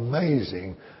how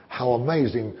amazing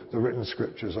the written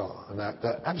Scriptures are. And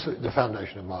they're absolutely the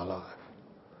foundation of my life.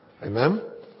 Amen?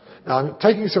 Now, I'm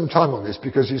taking some time on this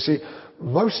because, you see,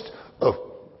 most of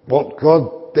what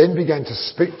God then began to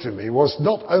speak to me was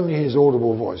not only his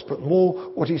audible voice, but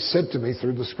more what he said to me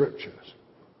through the Scriptures.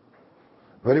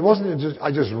 But it wasn't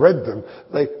I just read them.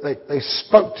 They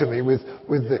spoke to me with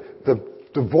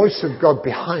the voice of God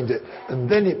behind it, and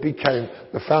then it became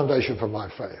the foundation for my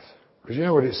faith. Because you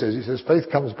know what it says? It says faith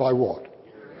comes by what?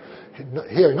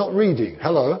 Hearing, not reading.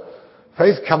 Hello?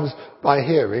 Faith comes by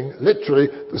hearing, literally,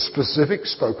 the specific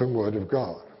spoken word of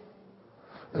God.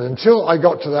 And until I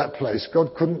got to that place,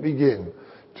 God couldn't begin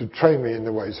to train me in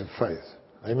the ways of faith.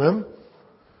 Amen?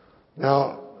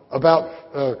 Now, about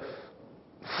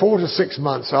 4 to 6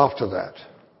 months after that,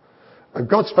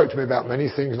 God spoke to me about many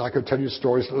things, and I could tell you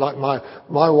stories. Like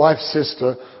my wife's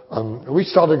sister, we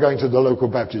started going to the local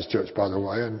Baptist church, by the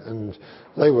way, and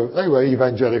they were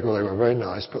evangelical, they were very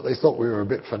nice, but they thought we were a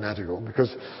bit fanatical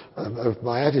because of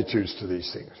my attitudes to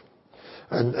these things.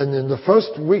 And in the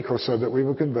first week or so that we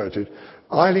were converted,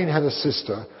 Eileen had a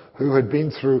sister who had been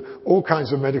through all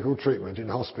kinds of medical treatment in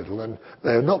hospital, and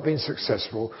they had not been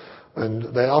successful.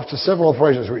 And then after several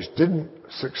operations which didn't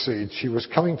succeed, she was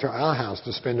coming to our house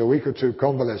to spend a week or two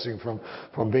convalescing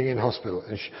from being in hospital.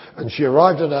 And she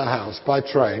arrived at our house by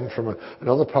train from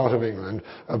another part of England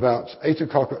about 8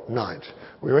 o'clock at night.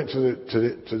 We went to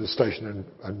the station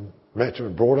and met her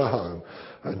and brought her home.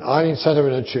 And Eileen sat her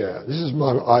in a chair. This is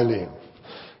my Eileen.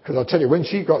 Because I'll tell you, when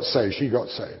she got saved, she got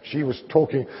saved. She was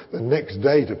talking the next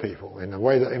day to people in a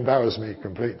way that embarrassed me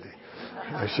completely.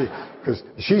 Because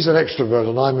she's an extrovert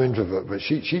and I'm an introvert, but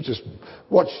she just,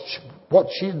 what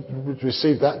she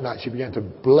received that night, she began to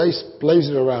blaze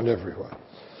it around everywhere.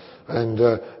 And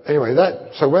anyway,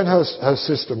 so when her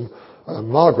sister,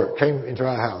 Margaret, came into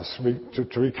our house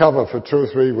to recover for 2 or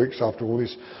 3 weeks after all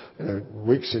these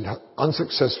weeks in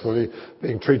unsuccessfully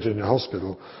being treated in a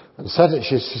hospital, and suddenly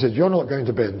she said, "You're not going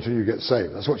to bed until you get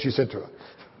saved." That's what she said to her.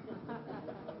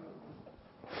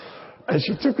 And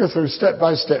she took her through step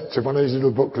by step to one of these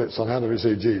little booklets on how to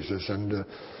receive Jesus. And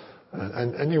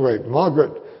anyway,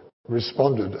 Margaret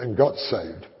responded and got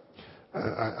saved.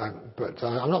 But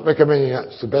I'm not recommending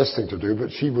that's the best thing to do, but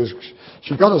she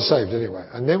got her saved anyway.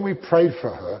 And then we prayed for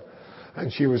her,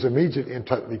 and she was immediately and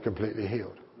totally, completely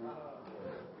healed.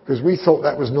 Because we thought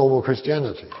that was normal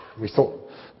Christianity. We thought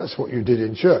that's what you did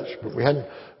in church. But we hadn't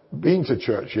been to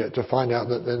church yet to find out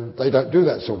that then they don't do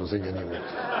that sort of thing anymore.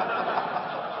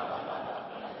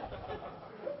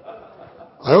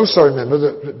 I also remember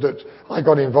that I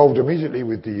got involved immediately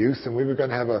with the youth, and we were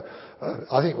going to have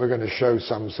I think we were going to show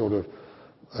some sort of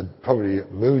probably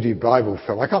moody Bible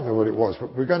film. I can't remember what it was,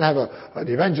 but we were going to have an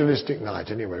evangelistic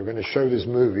night anyway. We were going to show this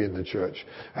movie in the church.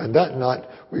 And that night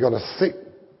we got a thick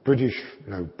British,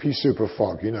 pea super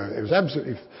fog. It was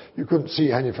absolutely, you couldn't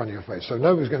see any in front of your face. So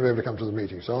nobody was going to be able to come to the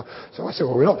meeting. So I said,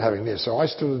 well, we're not having this. So I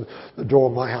stood at the door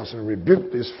of my house and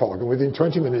rebuked this fog, and within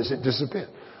 20 minutes it disappeared.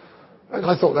 And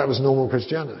I thought that was normal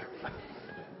Christianity.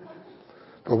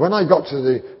 But when I got to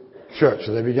the church,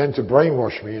 they began to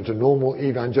brainwash me into normal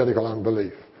evangelical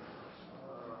unbelief.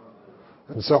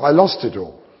 And so I lost it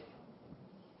all.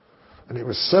 And it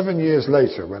was 7 years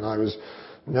later, when I was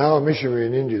now a missionary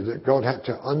in India, that God had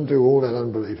to undo all that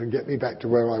unbelief and get me back to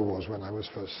where I was when I was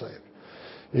first saved.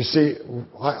 You see,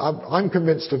 I'm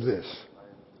convinced of this,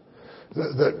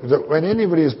 that when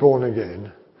anybody is born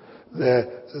again,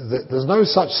 there's no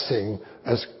such thing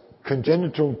as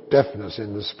congenital deafness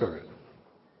in the spirit.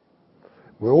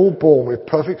 We're all born with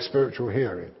perfect spiritual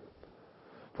hearing,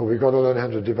 but we've got to learn how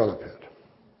to develop it.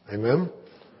 Amen?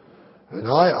 And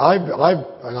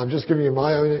I'm just giving you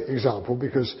my own example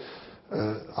because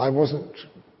I wasn't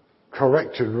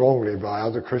corrected wrongly by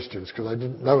other Christians because I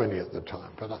didn't know any at the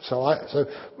time. So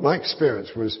my experience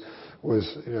was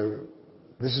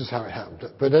this is how it happened.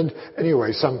 But then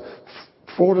anyway, some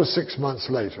 4 to 6 months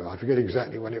later, I forget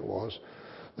exactly when it was,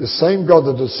 the same God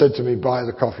that had said to me, buy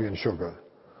the coffee and sugar,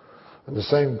 and the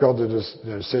same God that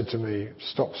has said to me,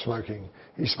 stop smoking,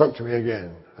 he spoke to me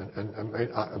again. And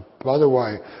by the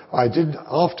way,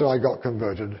 after I got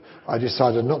converted, I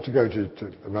decided not to go to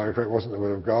America. It wasn't the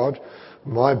will of God.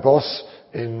 My boss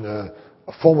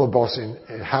a former boss in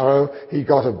Harrow, he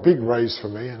got a big raise for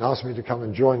me and asked me to come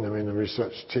and join them in the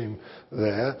research team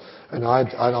there. And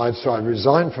so I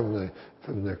resigned from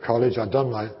the college. I'd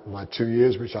done my 2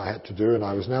 years, which I had to do, and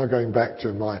I was now going back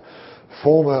to my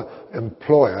former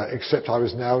employer, except I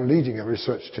was now leading a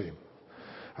research team.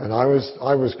 And I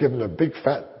was given a big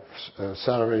fat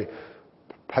salary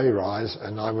pay rise,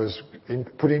 and I was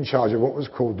put in charge of what was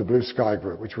called the Blue Sky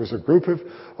Group, which was a group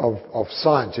of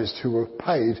scientists who were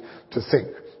paid to think.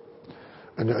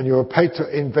 And you were paid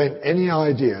to invent any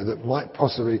idea that might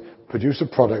possibly produce a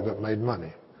product that made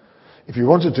money. If you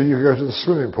wanted to, you could go to the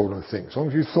swimming pool and think, as long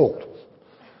as you thought.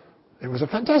 It was a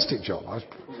fantastic job.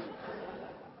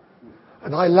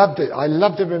 And I loved it. I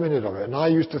loved every minute of it. And I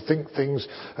used to think things,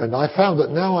 and I found that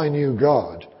now I knew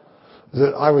God,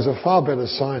 that I was a far better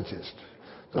scientist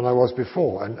than I was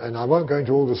before. And I won't go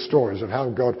into all the stories of how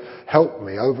God helped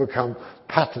me overcome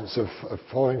patents of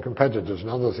foreign competitors and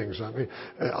other things like me.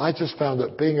 I just found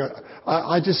that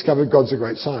I discovered God's a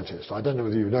great scientist. I don't know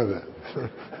whether you know that.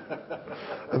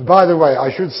 And by the way,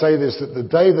 I should say this, that the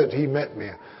day that he met me,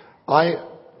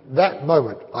 that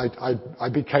moment, I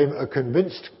became a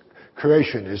convinced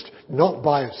creationist, not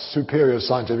by superior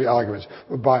scientific arguments,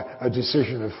 but by a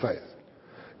decision of faith.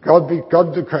 God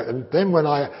declared, and then when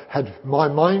I had my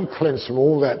mind cleansed from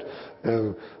all that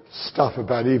stuff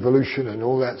about evolution and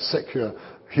all that secular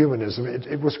humanism,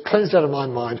 it was cleansed out of my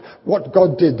mind. What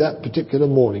God did that particular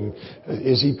morning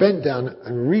is he bent down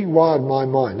and rewired my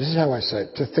mind, this is how I say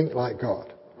it, to think like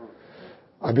God.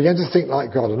 I began to think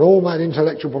like God, and all my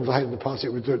intellectual problems I had in the past, they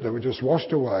were just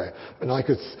washed away, and I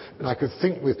could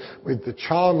think with the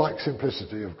childlike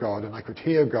simplicity of God, and I could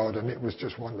hear God, and it was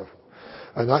just wonderful.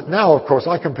 And now, of course,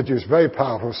 I can produce very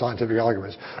powerful scientific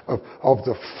arguments of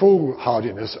the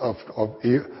foolhardiness of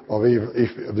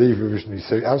the evolutionary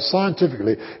theory. How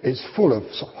scientifically it's full of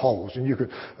holes.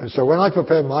 And so when I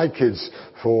prepare my kids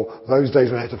for those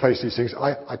days when I had to face these things,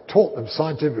 I taught them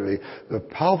scientifically the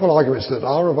powerful arguments that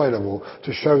are available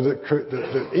to show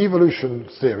that evolution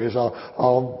theories are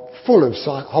full of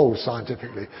holes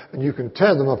scientifically, and you can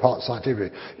tear them apart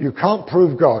scientifically. You can't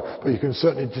prove God, but you can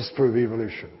certainly disprove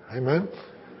evolution. Amen?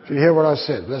 Do you hear what I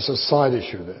said? That's a side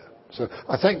issue there. So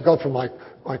I thank God for my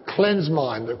cleansed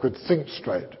mind that could think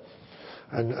straight.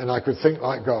 And I could think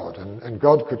like God. And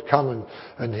God could come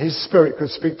and His Spirit could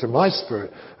speak to my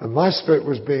spirit. And my spirit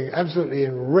was being absolutely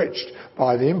enriched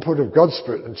by the input of God's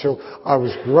Spirit until I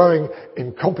was growing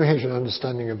in comprehension and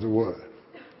understanding of the Word.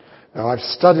 Now I've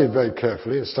studied very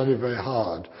carefully and studied very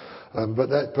hard. But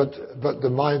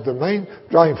the main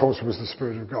driving force was the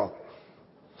Spirit of God.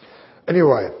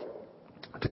 Anyway,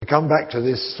 to come back to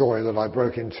this story that I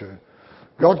broke into,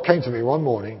 God came to me one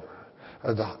morning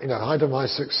at the height of my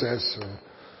success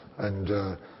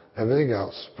and everything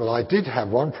else. But I did have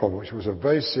one problem, which was a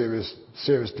very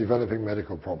serious developing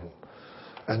medical problem.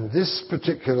 And this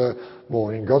particular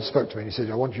morning, God spoke to me and He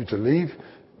said, I want you to leave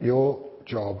your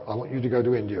job. I want you to go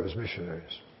to India as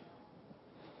missionaries.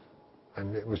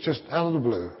 And it was just out of the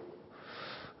blue.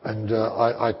 And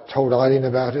I told Eileen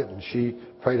about it, and she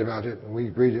prayed about it, and we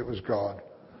agreed it was God.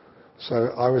 So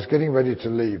I was getting ready to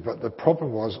leave, but the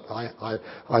problem was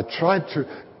I tried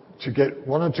to get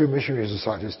one or two missionary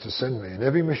societies to send me, and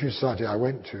every missionary society I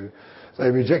went to,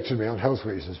 they rejected me on health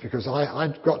reasons because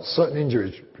I'd got certain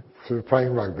injuries through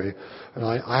playing rugby, and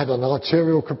I had an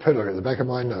arterial capillary at the back of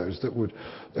my nose that would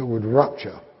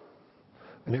rupture,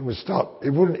 and it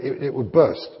would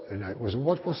burst. It was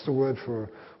what's the word for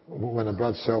when a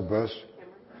blood cell bursts?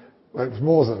 Well, it was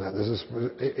more than that.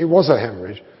 It was a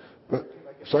hemorrhage, but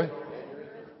sorry,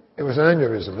 it was an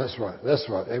aneurysm. That's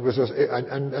right. It was,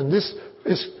 and this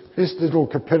little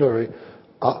capillary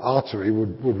artery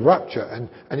would rupture,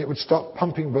 and it would start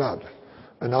pumping blood,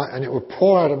 and it would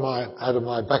pour out of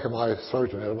my back of my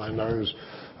throat and out of my nose,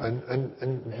 and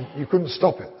you couldn't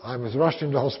stop it. I was rushed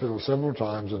into hospital several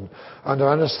times, and under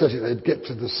anaesthetic they'd get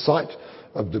to the site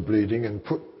of the bleeding and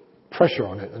put pressure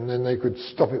on it, and then they could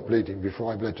stop it bleeding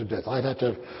before I bled to death. I'd had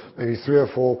to have maybe 3 or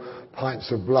 4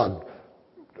 pints of blood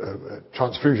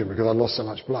transfusion because I lost so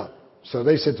much blood. So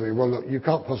they said to me, well, look, you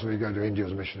can't possibly go to India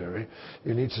as a missionary.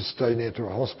 You need to stay near to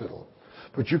a hospital.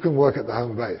 But you can work at the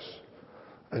home base.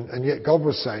 And yet God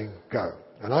was saying, go.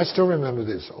 And I still remember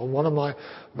this. On one of my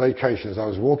vacations, I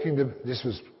was walking, this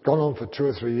was gone on for 2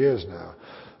 or 3 years now.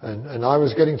 And I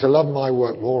was getting to love my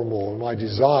work more and more. My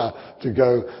desire to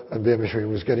go and be a missionary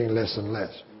was getting less and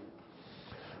less.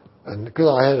 And because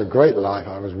I had a great life,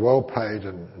 I was well paid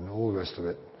and all the rest of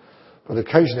it. But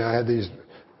occasionally I had these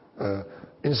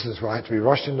incidents where I had to be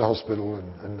rushed into hospital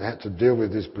and had to deal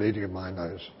with this bleeding in my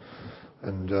nose.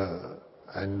 And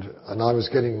I was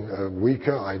getting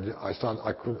weaker.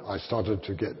 I started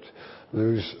to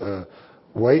lose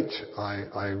weight.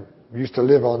 I used to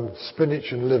live on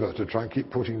spinach and liver to try and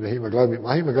keep putting the hemoglobin.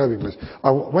 My hemoglobin was...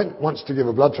 I went once to give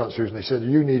a blood transfusion. They said,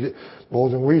 you need it more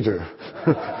than we do.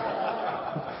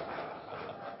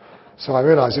 So I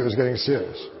realized it was getting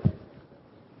serious.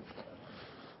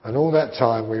 And all that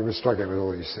time we were struggling with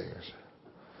all these things.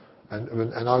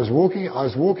 And I was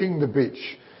walking the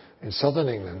beach in southern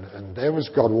England, and there was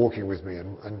God walking with me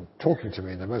and talking to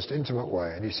me in the most intimate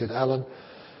way. And He said, Alan,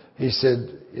 He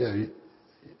said,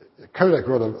 Kodak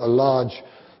got a large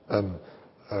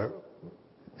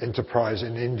enterprise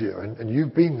in India, and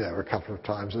you've been there a couple of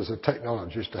times as a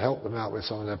technologist to help them out with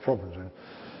some of their problems. And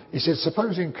He said,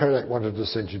 supposing Kodak wanted to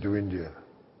send you to India,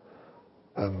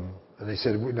 and He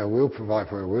said, we'll provide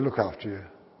for you, we'll look after you,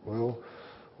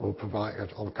 we'll provide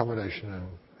accommodation and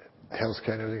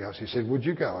healthcare and everything else. He said, would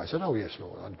you go? I said, oh yes,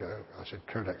 Lord, I'd go. I said,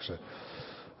 Kodak's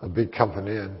a big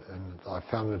company, and I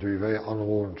found them to be very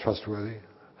honourable and trustworthy.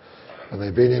 And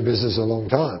they've been in business a long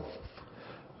time.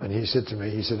 And he said to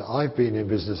me, I've been in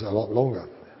business a lot longer.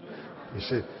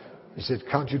 He said,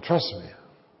 can't you trust me?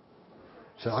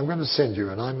 So I'm going to send you,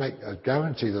 and I make a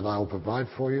guarantee that I'll provide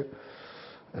for you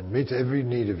and meet every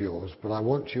need of yours, but I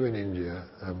want you in India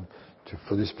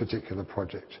for this particular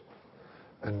project.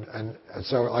 And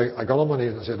so I got on my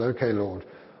knees and said, okay, Lord,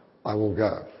 I will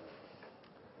go.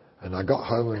 And I got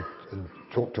home and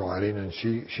talked to Eileen, and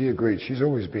she agreed. She's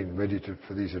always been ready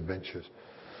for these adventures.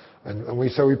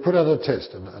 So we put out a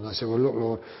test, and I said, well, look,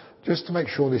 Lord, just to make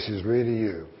sure this is really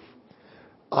you,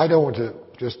 I don't want to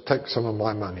just take some of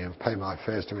my money and pay my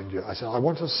fares to India. I said, I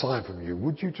want a sign from you.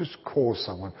 Would you just cause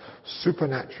someone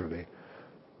supernaturally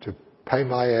to pay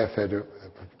my airfare,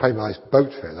 pay my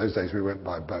boat fare? Those days we went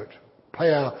by boat. Pay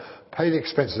the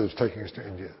expenses of taking us to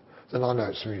India. Then I know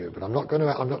it's from you. But I'm not going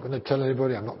to tell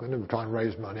anybody. I'm not going to try and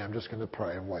raise money. I'm just going to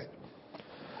pray and wait.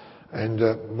 And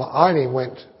Eileen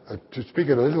went to speak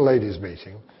at a little ladies'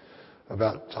 meeting,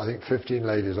 about I think 15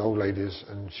 ladies, old ladies,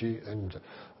 and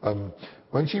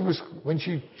when she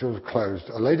sort of closed,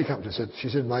 a lady came up and she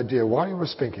said, my dear, while you were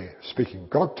speaking,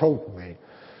 God told me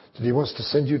that He wants to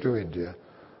send you to India,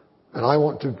 and I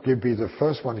want to be the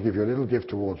first one to give you a little gift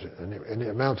towards it, and it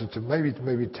amounted to maybe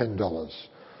 $10.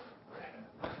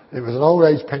 It was an old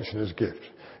age pensioner's gift.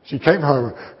 She came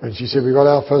home and she said, we got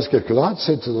our first gift. Because I'd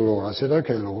said to the Lord, I said,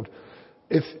 okay, Lord,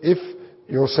 if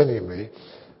you're sending me,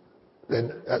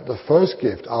 then at the first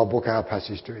gift, I'll book our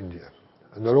passage to India.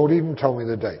 And the Lord even told me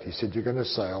the date. He said, you're going to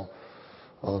sail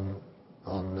on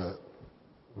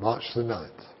March the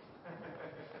 9th.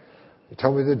 He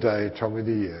told me the day, told me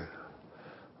the year.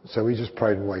 So we just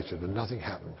prayed and waited, and nothing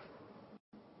happened.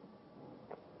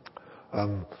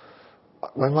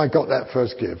 When I got that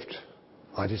first gift,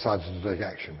 I decided to take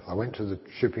action. I went to the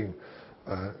shipping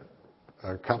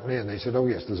company, and they said, oh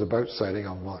yes, there's a boat sailing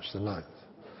on March the 9th.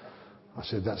 I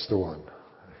said, that's the one.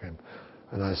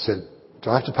 And I said, do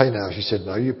I have to pay now? She said,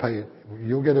 no,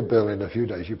 you'll get a bill in a few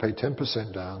days. You pay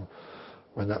 10% down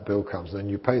when that bill comes. Then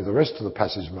you pay the rest of the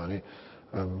passage money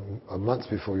a month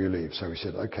before you leave. So we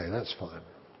said, okay, that's fine.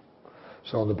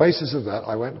 So on the basis of that,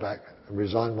 I went back and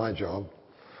resigned my job,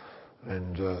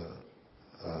 and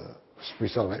we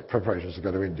started to make preparations to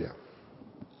go to India.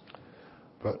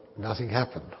 But nothing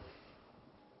happened.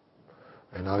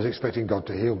 And I was expecting God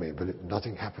to heal me, but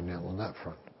nothing happened on that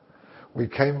front. We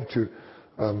came to...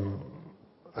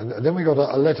 and then we got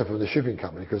a letter from the shipping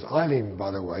company, because Eileen,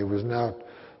 by the way, was now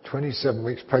 27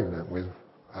 weeks pregnant with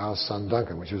our son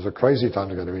Duncan, which was a crazy time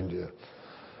to go to India.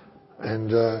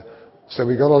 And so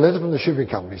we got a letter from the shipping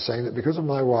company saying that because of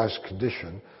my wife's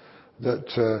condition,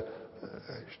 that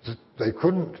they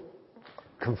couldn't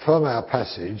confirm our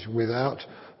passage without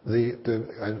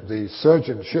the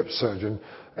ship surgeon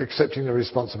accepting the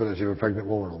responsibility of a pregnant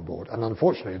woman on board. And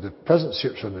unfortunately, the present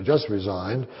ship surgeon had just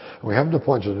resigned, and we haven't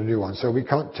appointed a new one, so we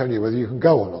can't tell you whether you can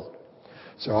go or not.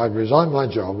 So I resigned my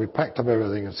job, we packed up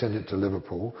everything and sent it to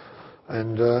Liverpool,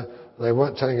 and they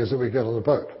weren't telling us that we'd get on the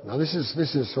boat. Now this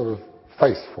is sort of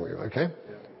faith for you, okay?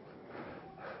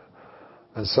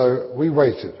 And so we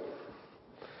waited.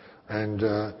 And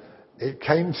it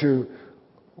came to...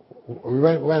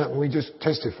 We just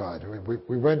testified.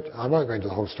 We went, I won't go into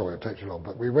the whole story, it'll take too long,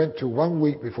 but we went to 1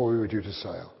 week before we were due to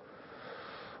sail.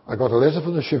 I got a letter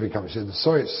from the shipping company saying,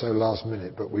 sorry it's so last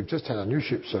minute, but we've just had a new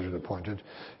ship surgeon appointed.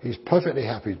 He's perfectly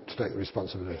happy to take the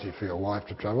responsibility for your wife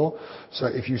to travel. So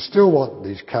if you still want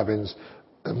these cabins,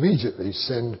 immediately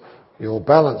send your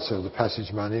balance of the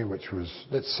passage money, which was,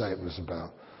 let's say it was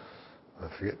about, I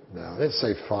forget now, let's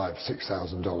say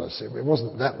 $5,000-$6,000. It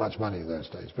wasn't that much money in those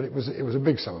days, but it was a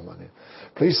big sum of money.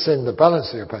 Please send the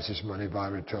balance of your passage money via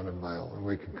return of mail, and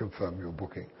we can confirm your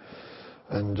booking.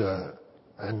 And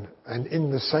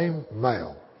in the same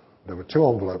mail, there were 2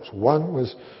 envelopes. One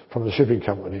was from the shipping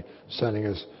company saying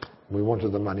us, we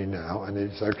wanted the money now, and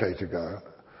it's okay to go.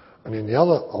 And in the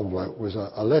other envelope was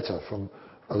a letter from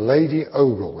a Lady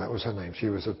Ogle, that was her name. She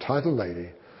was a titled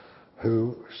lady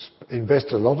who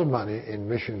invested a lot of money in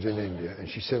missions in India. And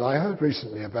she said, I heard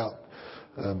recently about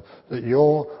that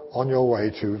you're on your way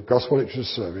to Gospel Literature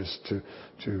Service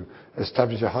to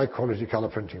establish a high-quality colour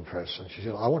printing press. And she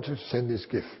said, I want to send this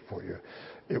gift for you.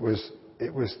 It was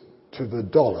to the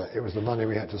dollar. It was the money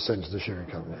we had to send to the shipping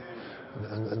company.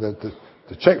 And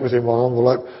the check was in one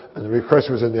envelope, and the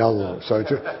request was in the other one. So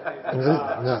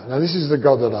now this is the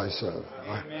God that I serve.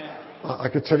 I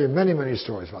could tell you many, many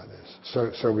stories like this.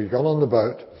 So we got on the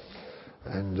boat,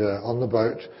 and on the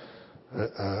boat,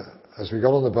 as we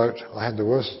got on the boat, I had the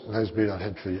worst nosebleed I'd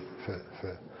had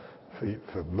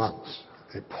for months.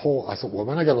 I thought, well,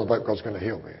 when I get on the boat, God's going to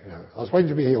heal me. You know, I was waiting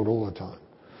to be healed all the time.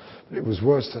 But it was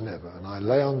worse than ever. And I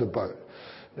lay on the boat,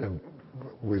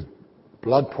 with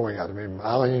blood pouring out of me.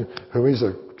 Aline, who is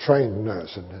a trained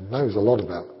nurse and knows a lot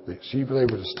about this, she was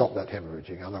able to stop that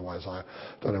hemorrhaging. Otherwise, I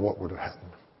don't know what would have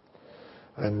happened.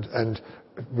 And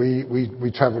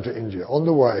we travelled to India. On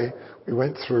the way, we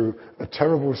went through a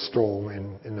terrible storm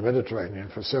in the Mediterranean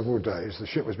for several days. The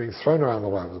ship was being thrown around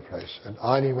all over the place, and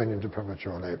Eileen went into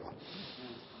premature labour.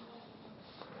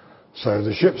 So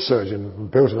the ship surgeon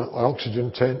built an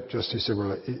oxygen tent. Just he said,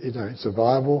 well, it's a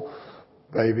viable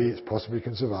baby. It possibly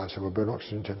can survive, so we'll burn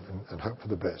oxygen tent and hope for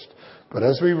the best. But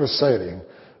as we were sailing,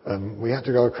 we had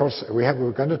to go across. We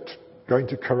were going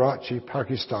to Karachi,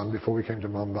 Pakistan, before we came to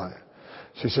Mumbai.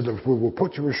 So he said, we'll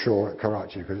put you ashore at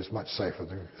Karachi because it's much safer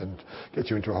and get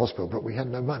you into a hospital. But we had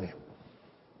no money.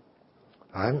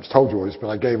 I haven't told you all this, but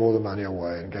I gave all the money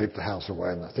away and gave the house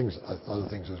away and other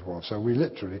things as well. So we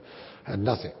literally had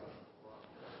nothing.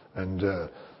 And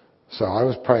so I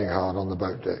was praying hard on the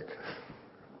boat deck.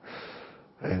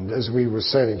 And as we were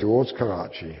sailing towards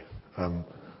Karachi,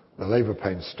 the labour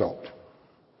pain stopped.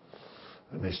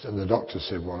 And the doctor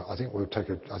said, well, I think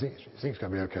it's going to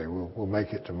be okay. We'll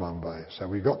make it to Mumbai. So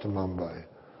we got to Mumbai.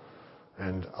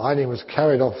 And Eileen was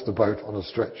carried off the boat on a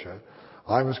stretcher.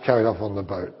 I was carried off on the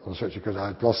boat on a stretcher because I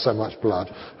had lost so much blood.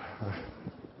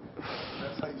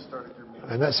 That's how you started your ministry.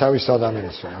 And that's how we started our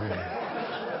ministry.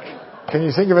 Can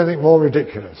you think of anything more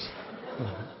ridiculous?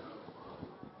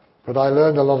 But I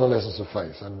learned a lot of lessons of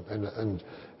faith. And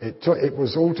it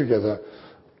was altogether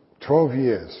 12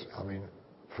 years,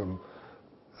 from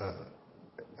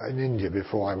in India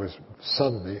before I was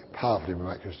suddenly, powerfully,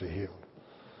 miraculously healed.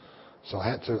 So I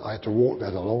had to walk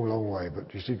that a long, long way.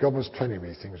 But you see, God was training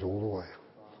me things all the way.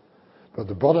 But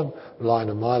the bottom line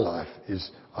of my life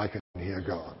is I can hear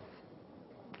God.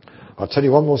 I'll tell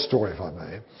you one more story, if I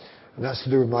may, and that's to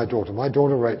do with my daughter. My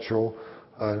daughter Rachel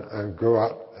grew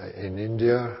up in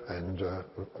India,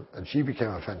 and she became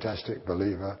a fantastic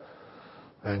believer.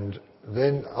 And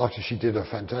then after she did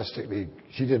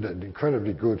an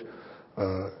incredibly good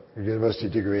university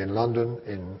degree in London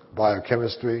in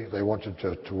biochemistry. They wanted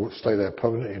to stay there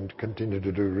permanently and continue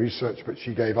to do research, but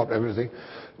she gave up everything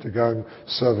to go and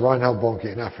serve Reinhard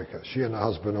Bonnke in Africa. She and her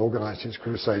husband organized his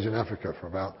crusades in Africa for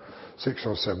about 6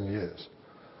 or 7 years.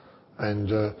 And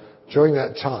during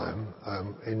that time,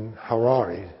 in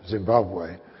Harare,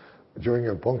 Zimbabwe, during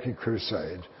a Bonnke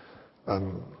crusade,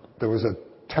 there was a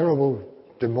terrible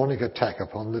demonic attack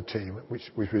upon the team,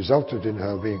 which resulted in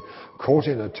her being caught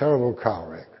in a terrible car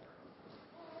wreck.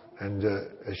 And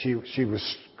she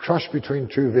was crushed between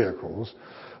two vehicles,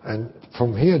 and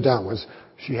from here downwards,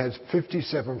 she had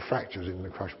 57 fractures in the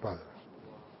crushed bones.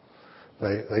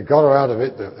 They got her out of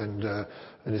it, and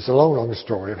it's a long, long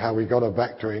story of how we got her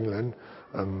back to England.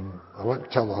 I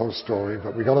won't tell the whole story,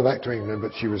 but we got her back to England,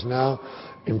 but she was now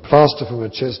in plaster from her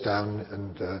chest down,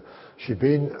 and she'd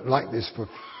been like this for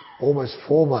almost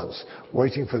 4 months,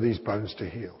 waiting for these bones to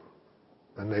heal.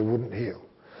 And they wouldn't heal.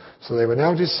 So they were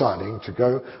now deciding to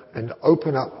go and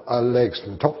open up her legs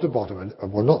from top to bottom,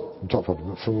 well, not from top to bottom,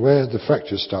 but from where the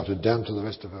fractures started down to the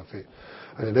rest of her feet.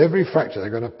 And at every fracture,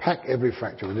 they're going to pack every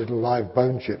fracture with little live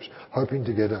bone chips, hoping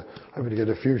to get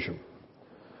a fusion.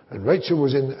 And Rachel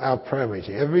was in our prayer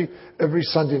meeting. Every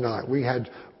Sunday night, we had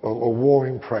a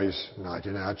warring praise night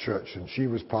in our church, and she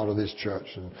was part of this church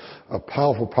and a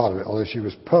powerful part of it, although she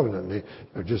was permanently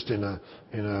just in a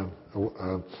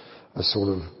sort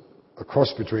of a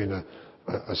cross between a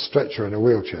stretcher and a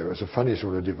wheelchair. It was a funny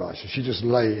sort of device. And she just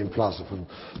lay in plaster from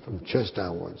chest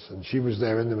downwards, and she was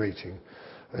there in the meeting,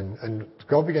 and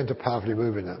God began to powerfully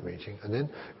move in that meeting, and then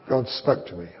God spoke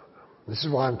to me. This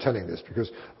is why I'm telling this,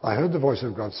 because I heard the voice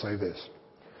of God say this.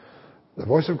 The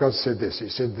voice of God said this. It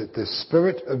said that the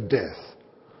spirit of death,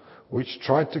 which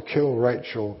tried to kill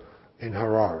Rachel in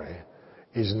Harare,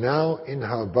 is now in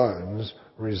her bones,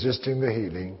 resisting the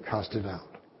healing. Cast it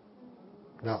out.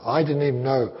 Now, I didn't even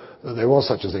know that there was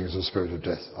such a thing as a spirit of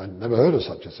death. I'd never heard of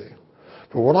such a thing.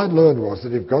 But what I learned was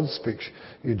that if God speaks,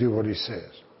 you do what he says.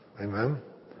 Amen?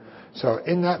 So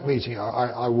in that meeting,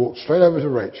 I walked straight over to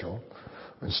Rachel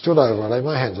and stood over and laid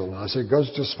my hands on her, and I said,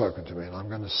 God's just spoken to me, and I'm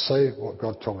going to say what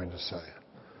God told me to say.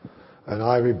 And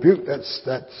I rebuked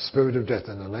that spirit of death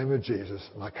in the name of Jesus,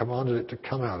 and I commanded it to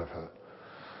come out of her.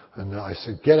 And I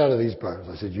said, get out of these bones.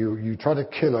 I said, you tried to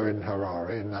kill her in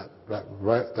Harare in that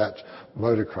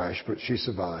motor crash, but she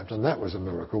survived, and that was a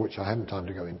miracle, which I haven't time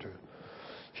to go into.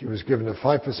 She was given a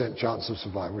 5% chance of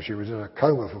survival. She was in a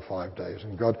coma for 5 days,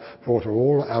 and God brought her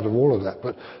all out of all of that.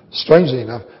 But strangely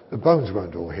enough, the bones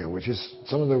weren't all healed, which is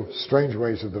some of the strange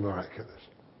ways of the miraculous.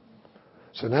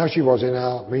 So now she was in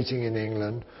our meeting in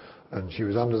England, and she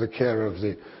was under the care of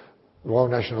the Royal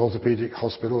National Orthopaedic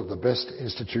Hospital, the best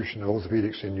institution of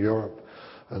orthopaedics in Europe,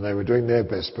 and they were doing their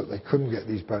best, but they couldn't get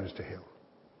these bones to heal.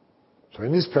 So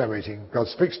in this prayer meeting, God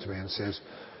speaks to me and says,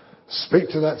 speak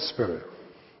to that spirit,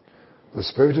 the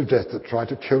spirit of death that tried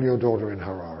to kill your daughter in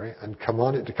Harare, and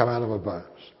command it to come out of her bones.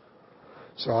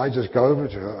 So I just go over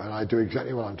to her and I do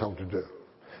exactly what I'm told to do.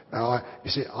 Now,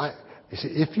 you see,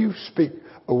 if you speak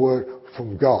a word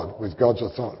from God with God's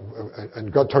authority,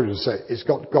 and God told you to say it, it's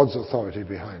got God's authority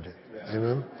behind it.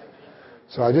 Amen?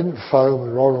 So I didn't foam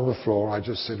and roll on the floor. I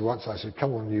just said once, I said,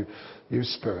 come on, you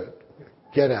spirit,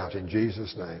 get out in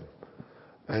Jesus' name.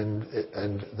 And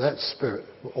that spirit,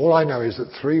 all I know is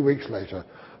that 3 weeks later,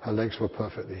 her legs were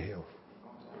perfectly healed.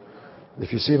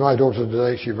 If you see my daughter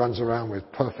today, she runs around with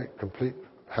perfect, complete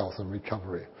health and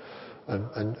recovery.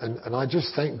 And I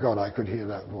just thank God I could hear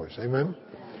that voice. Amen?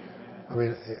 I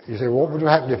mean, you say, what would have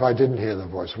happened if I didn't hear the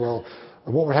voice? Well,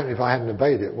 what would happen if I hadn't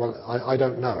obeyed it? Well, I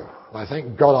don't know. I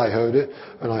thank God I heard it,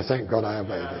 and I thank God I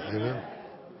obeyed it. Amen?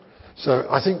 So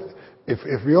I think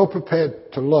if we are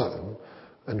prepared to learn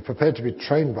and prepared to be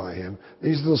trained by Him,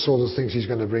 these are the sort of things He's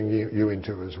going to bring you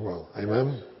into as well.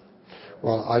 Amen?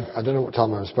 Well, I don't know what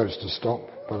time I'm supposed to stop,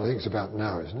 but I think it's about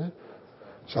now, isn't it?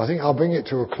 So I think I'll bring it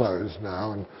to a close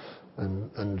now,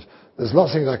 and there's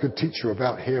lots of things I could teach you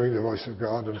about hearing the voice of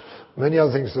God, and many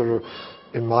other things that are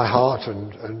in my heart,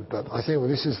 but I think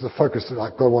this is the focus that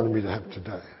God wanted me to have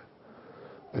today.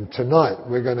 And tonight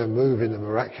we're going to move in the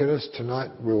miraculous.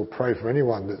 Tonight we'll pray for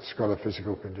anyone that's got a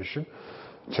physical condition.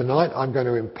 Tonight I'm going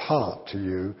to impart to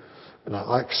you, and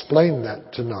I explain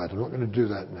that tonight. I'm not going to do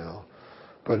that now.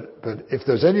 But if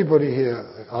there's anybody here,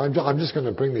 I'm just going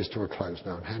to bring this to a close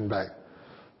now and hand back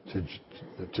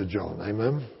to John.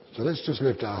 Amen? So let's just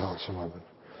lift our hearts a moment.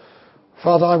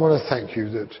 Father, I want to thank you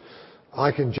that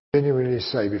I can genuinely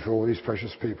say before all these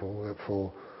precious people that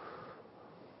for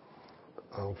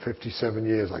 57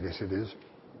 years, I guess it is,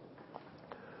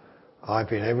 I've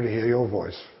been able to hear your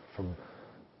voice from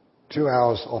 2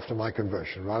 hours after my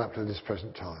conversion right up to this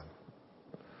present time.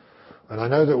 And I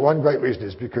know that one great reason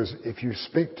is because if you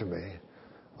speak to me,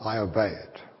 I obey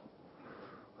it.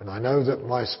 And I know that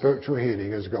my spiritual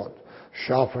healing has got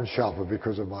sharper and sharper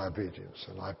because of my obedience.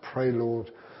 And I pray,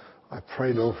 Lord,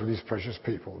 for these precious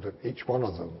people that each one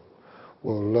of them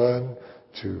will learn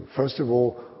to, first of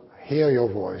all, hear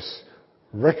your voice,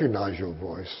 recognize your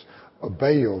voice,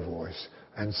 obey your voice,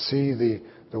 and see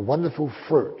the wonderful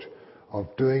fruit of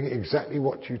doing exactly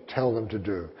what you tell them to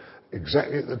do,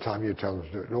 exactly at the time you tell them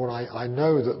to do it. Lord, I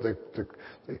know that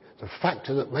the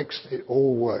factor that makes it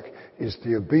all work is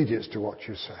the obedience to what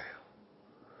you say.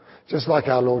 Just like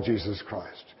our Lord Jesus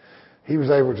Christ. He was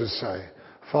able to say,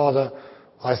 Father,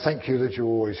 I thank you that you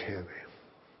always hear me.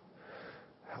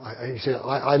 He said,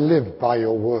 I live by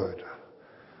your word.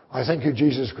 I thank you,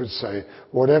 Jesus could say,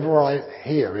 whatever I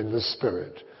hear in the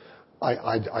Spirit,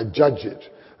 I judge it.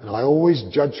 And I always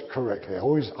judge correctly.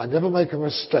 I never make a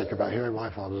mistake about hearing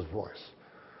my Father's voice.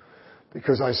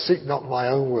 Because I seek not my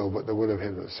own will, but the will of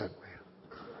Him that sent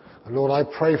me. And Lord, I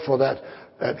pray for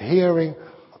that hearing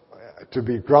to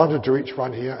be granted to each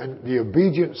one here and the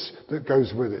obedience that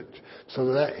goes with it. So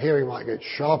that hearing might get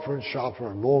sharper and sharper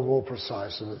and more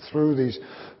precise. And that through these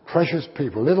precious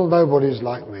people, little nobodies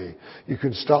like me, you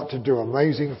can start to do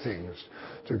amazing things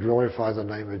to glorify the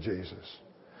name of Jesus.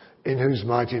 In whose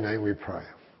mighty name we pray.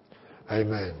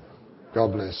 Amen.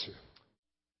 God bless you.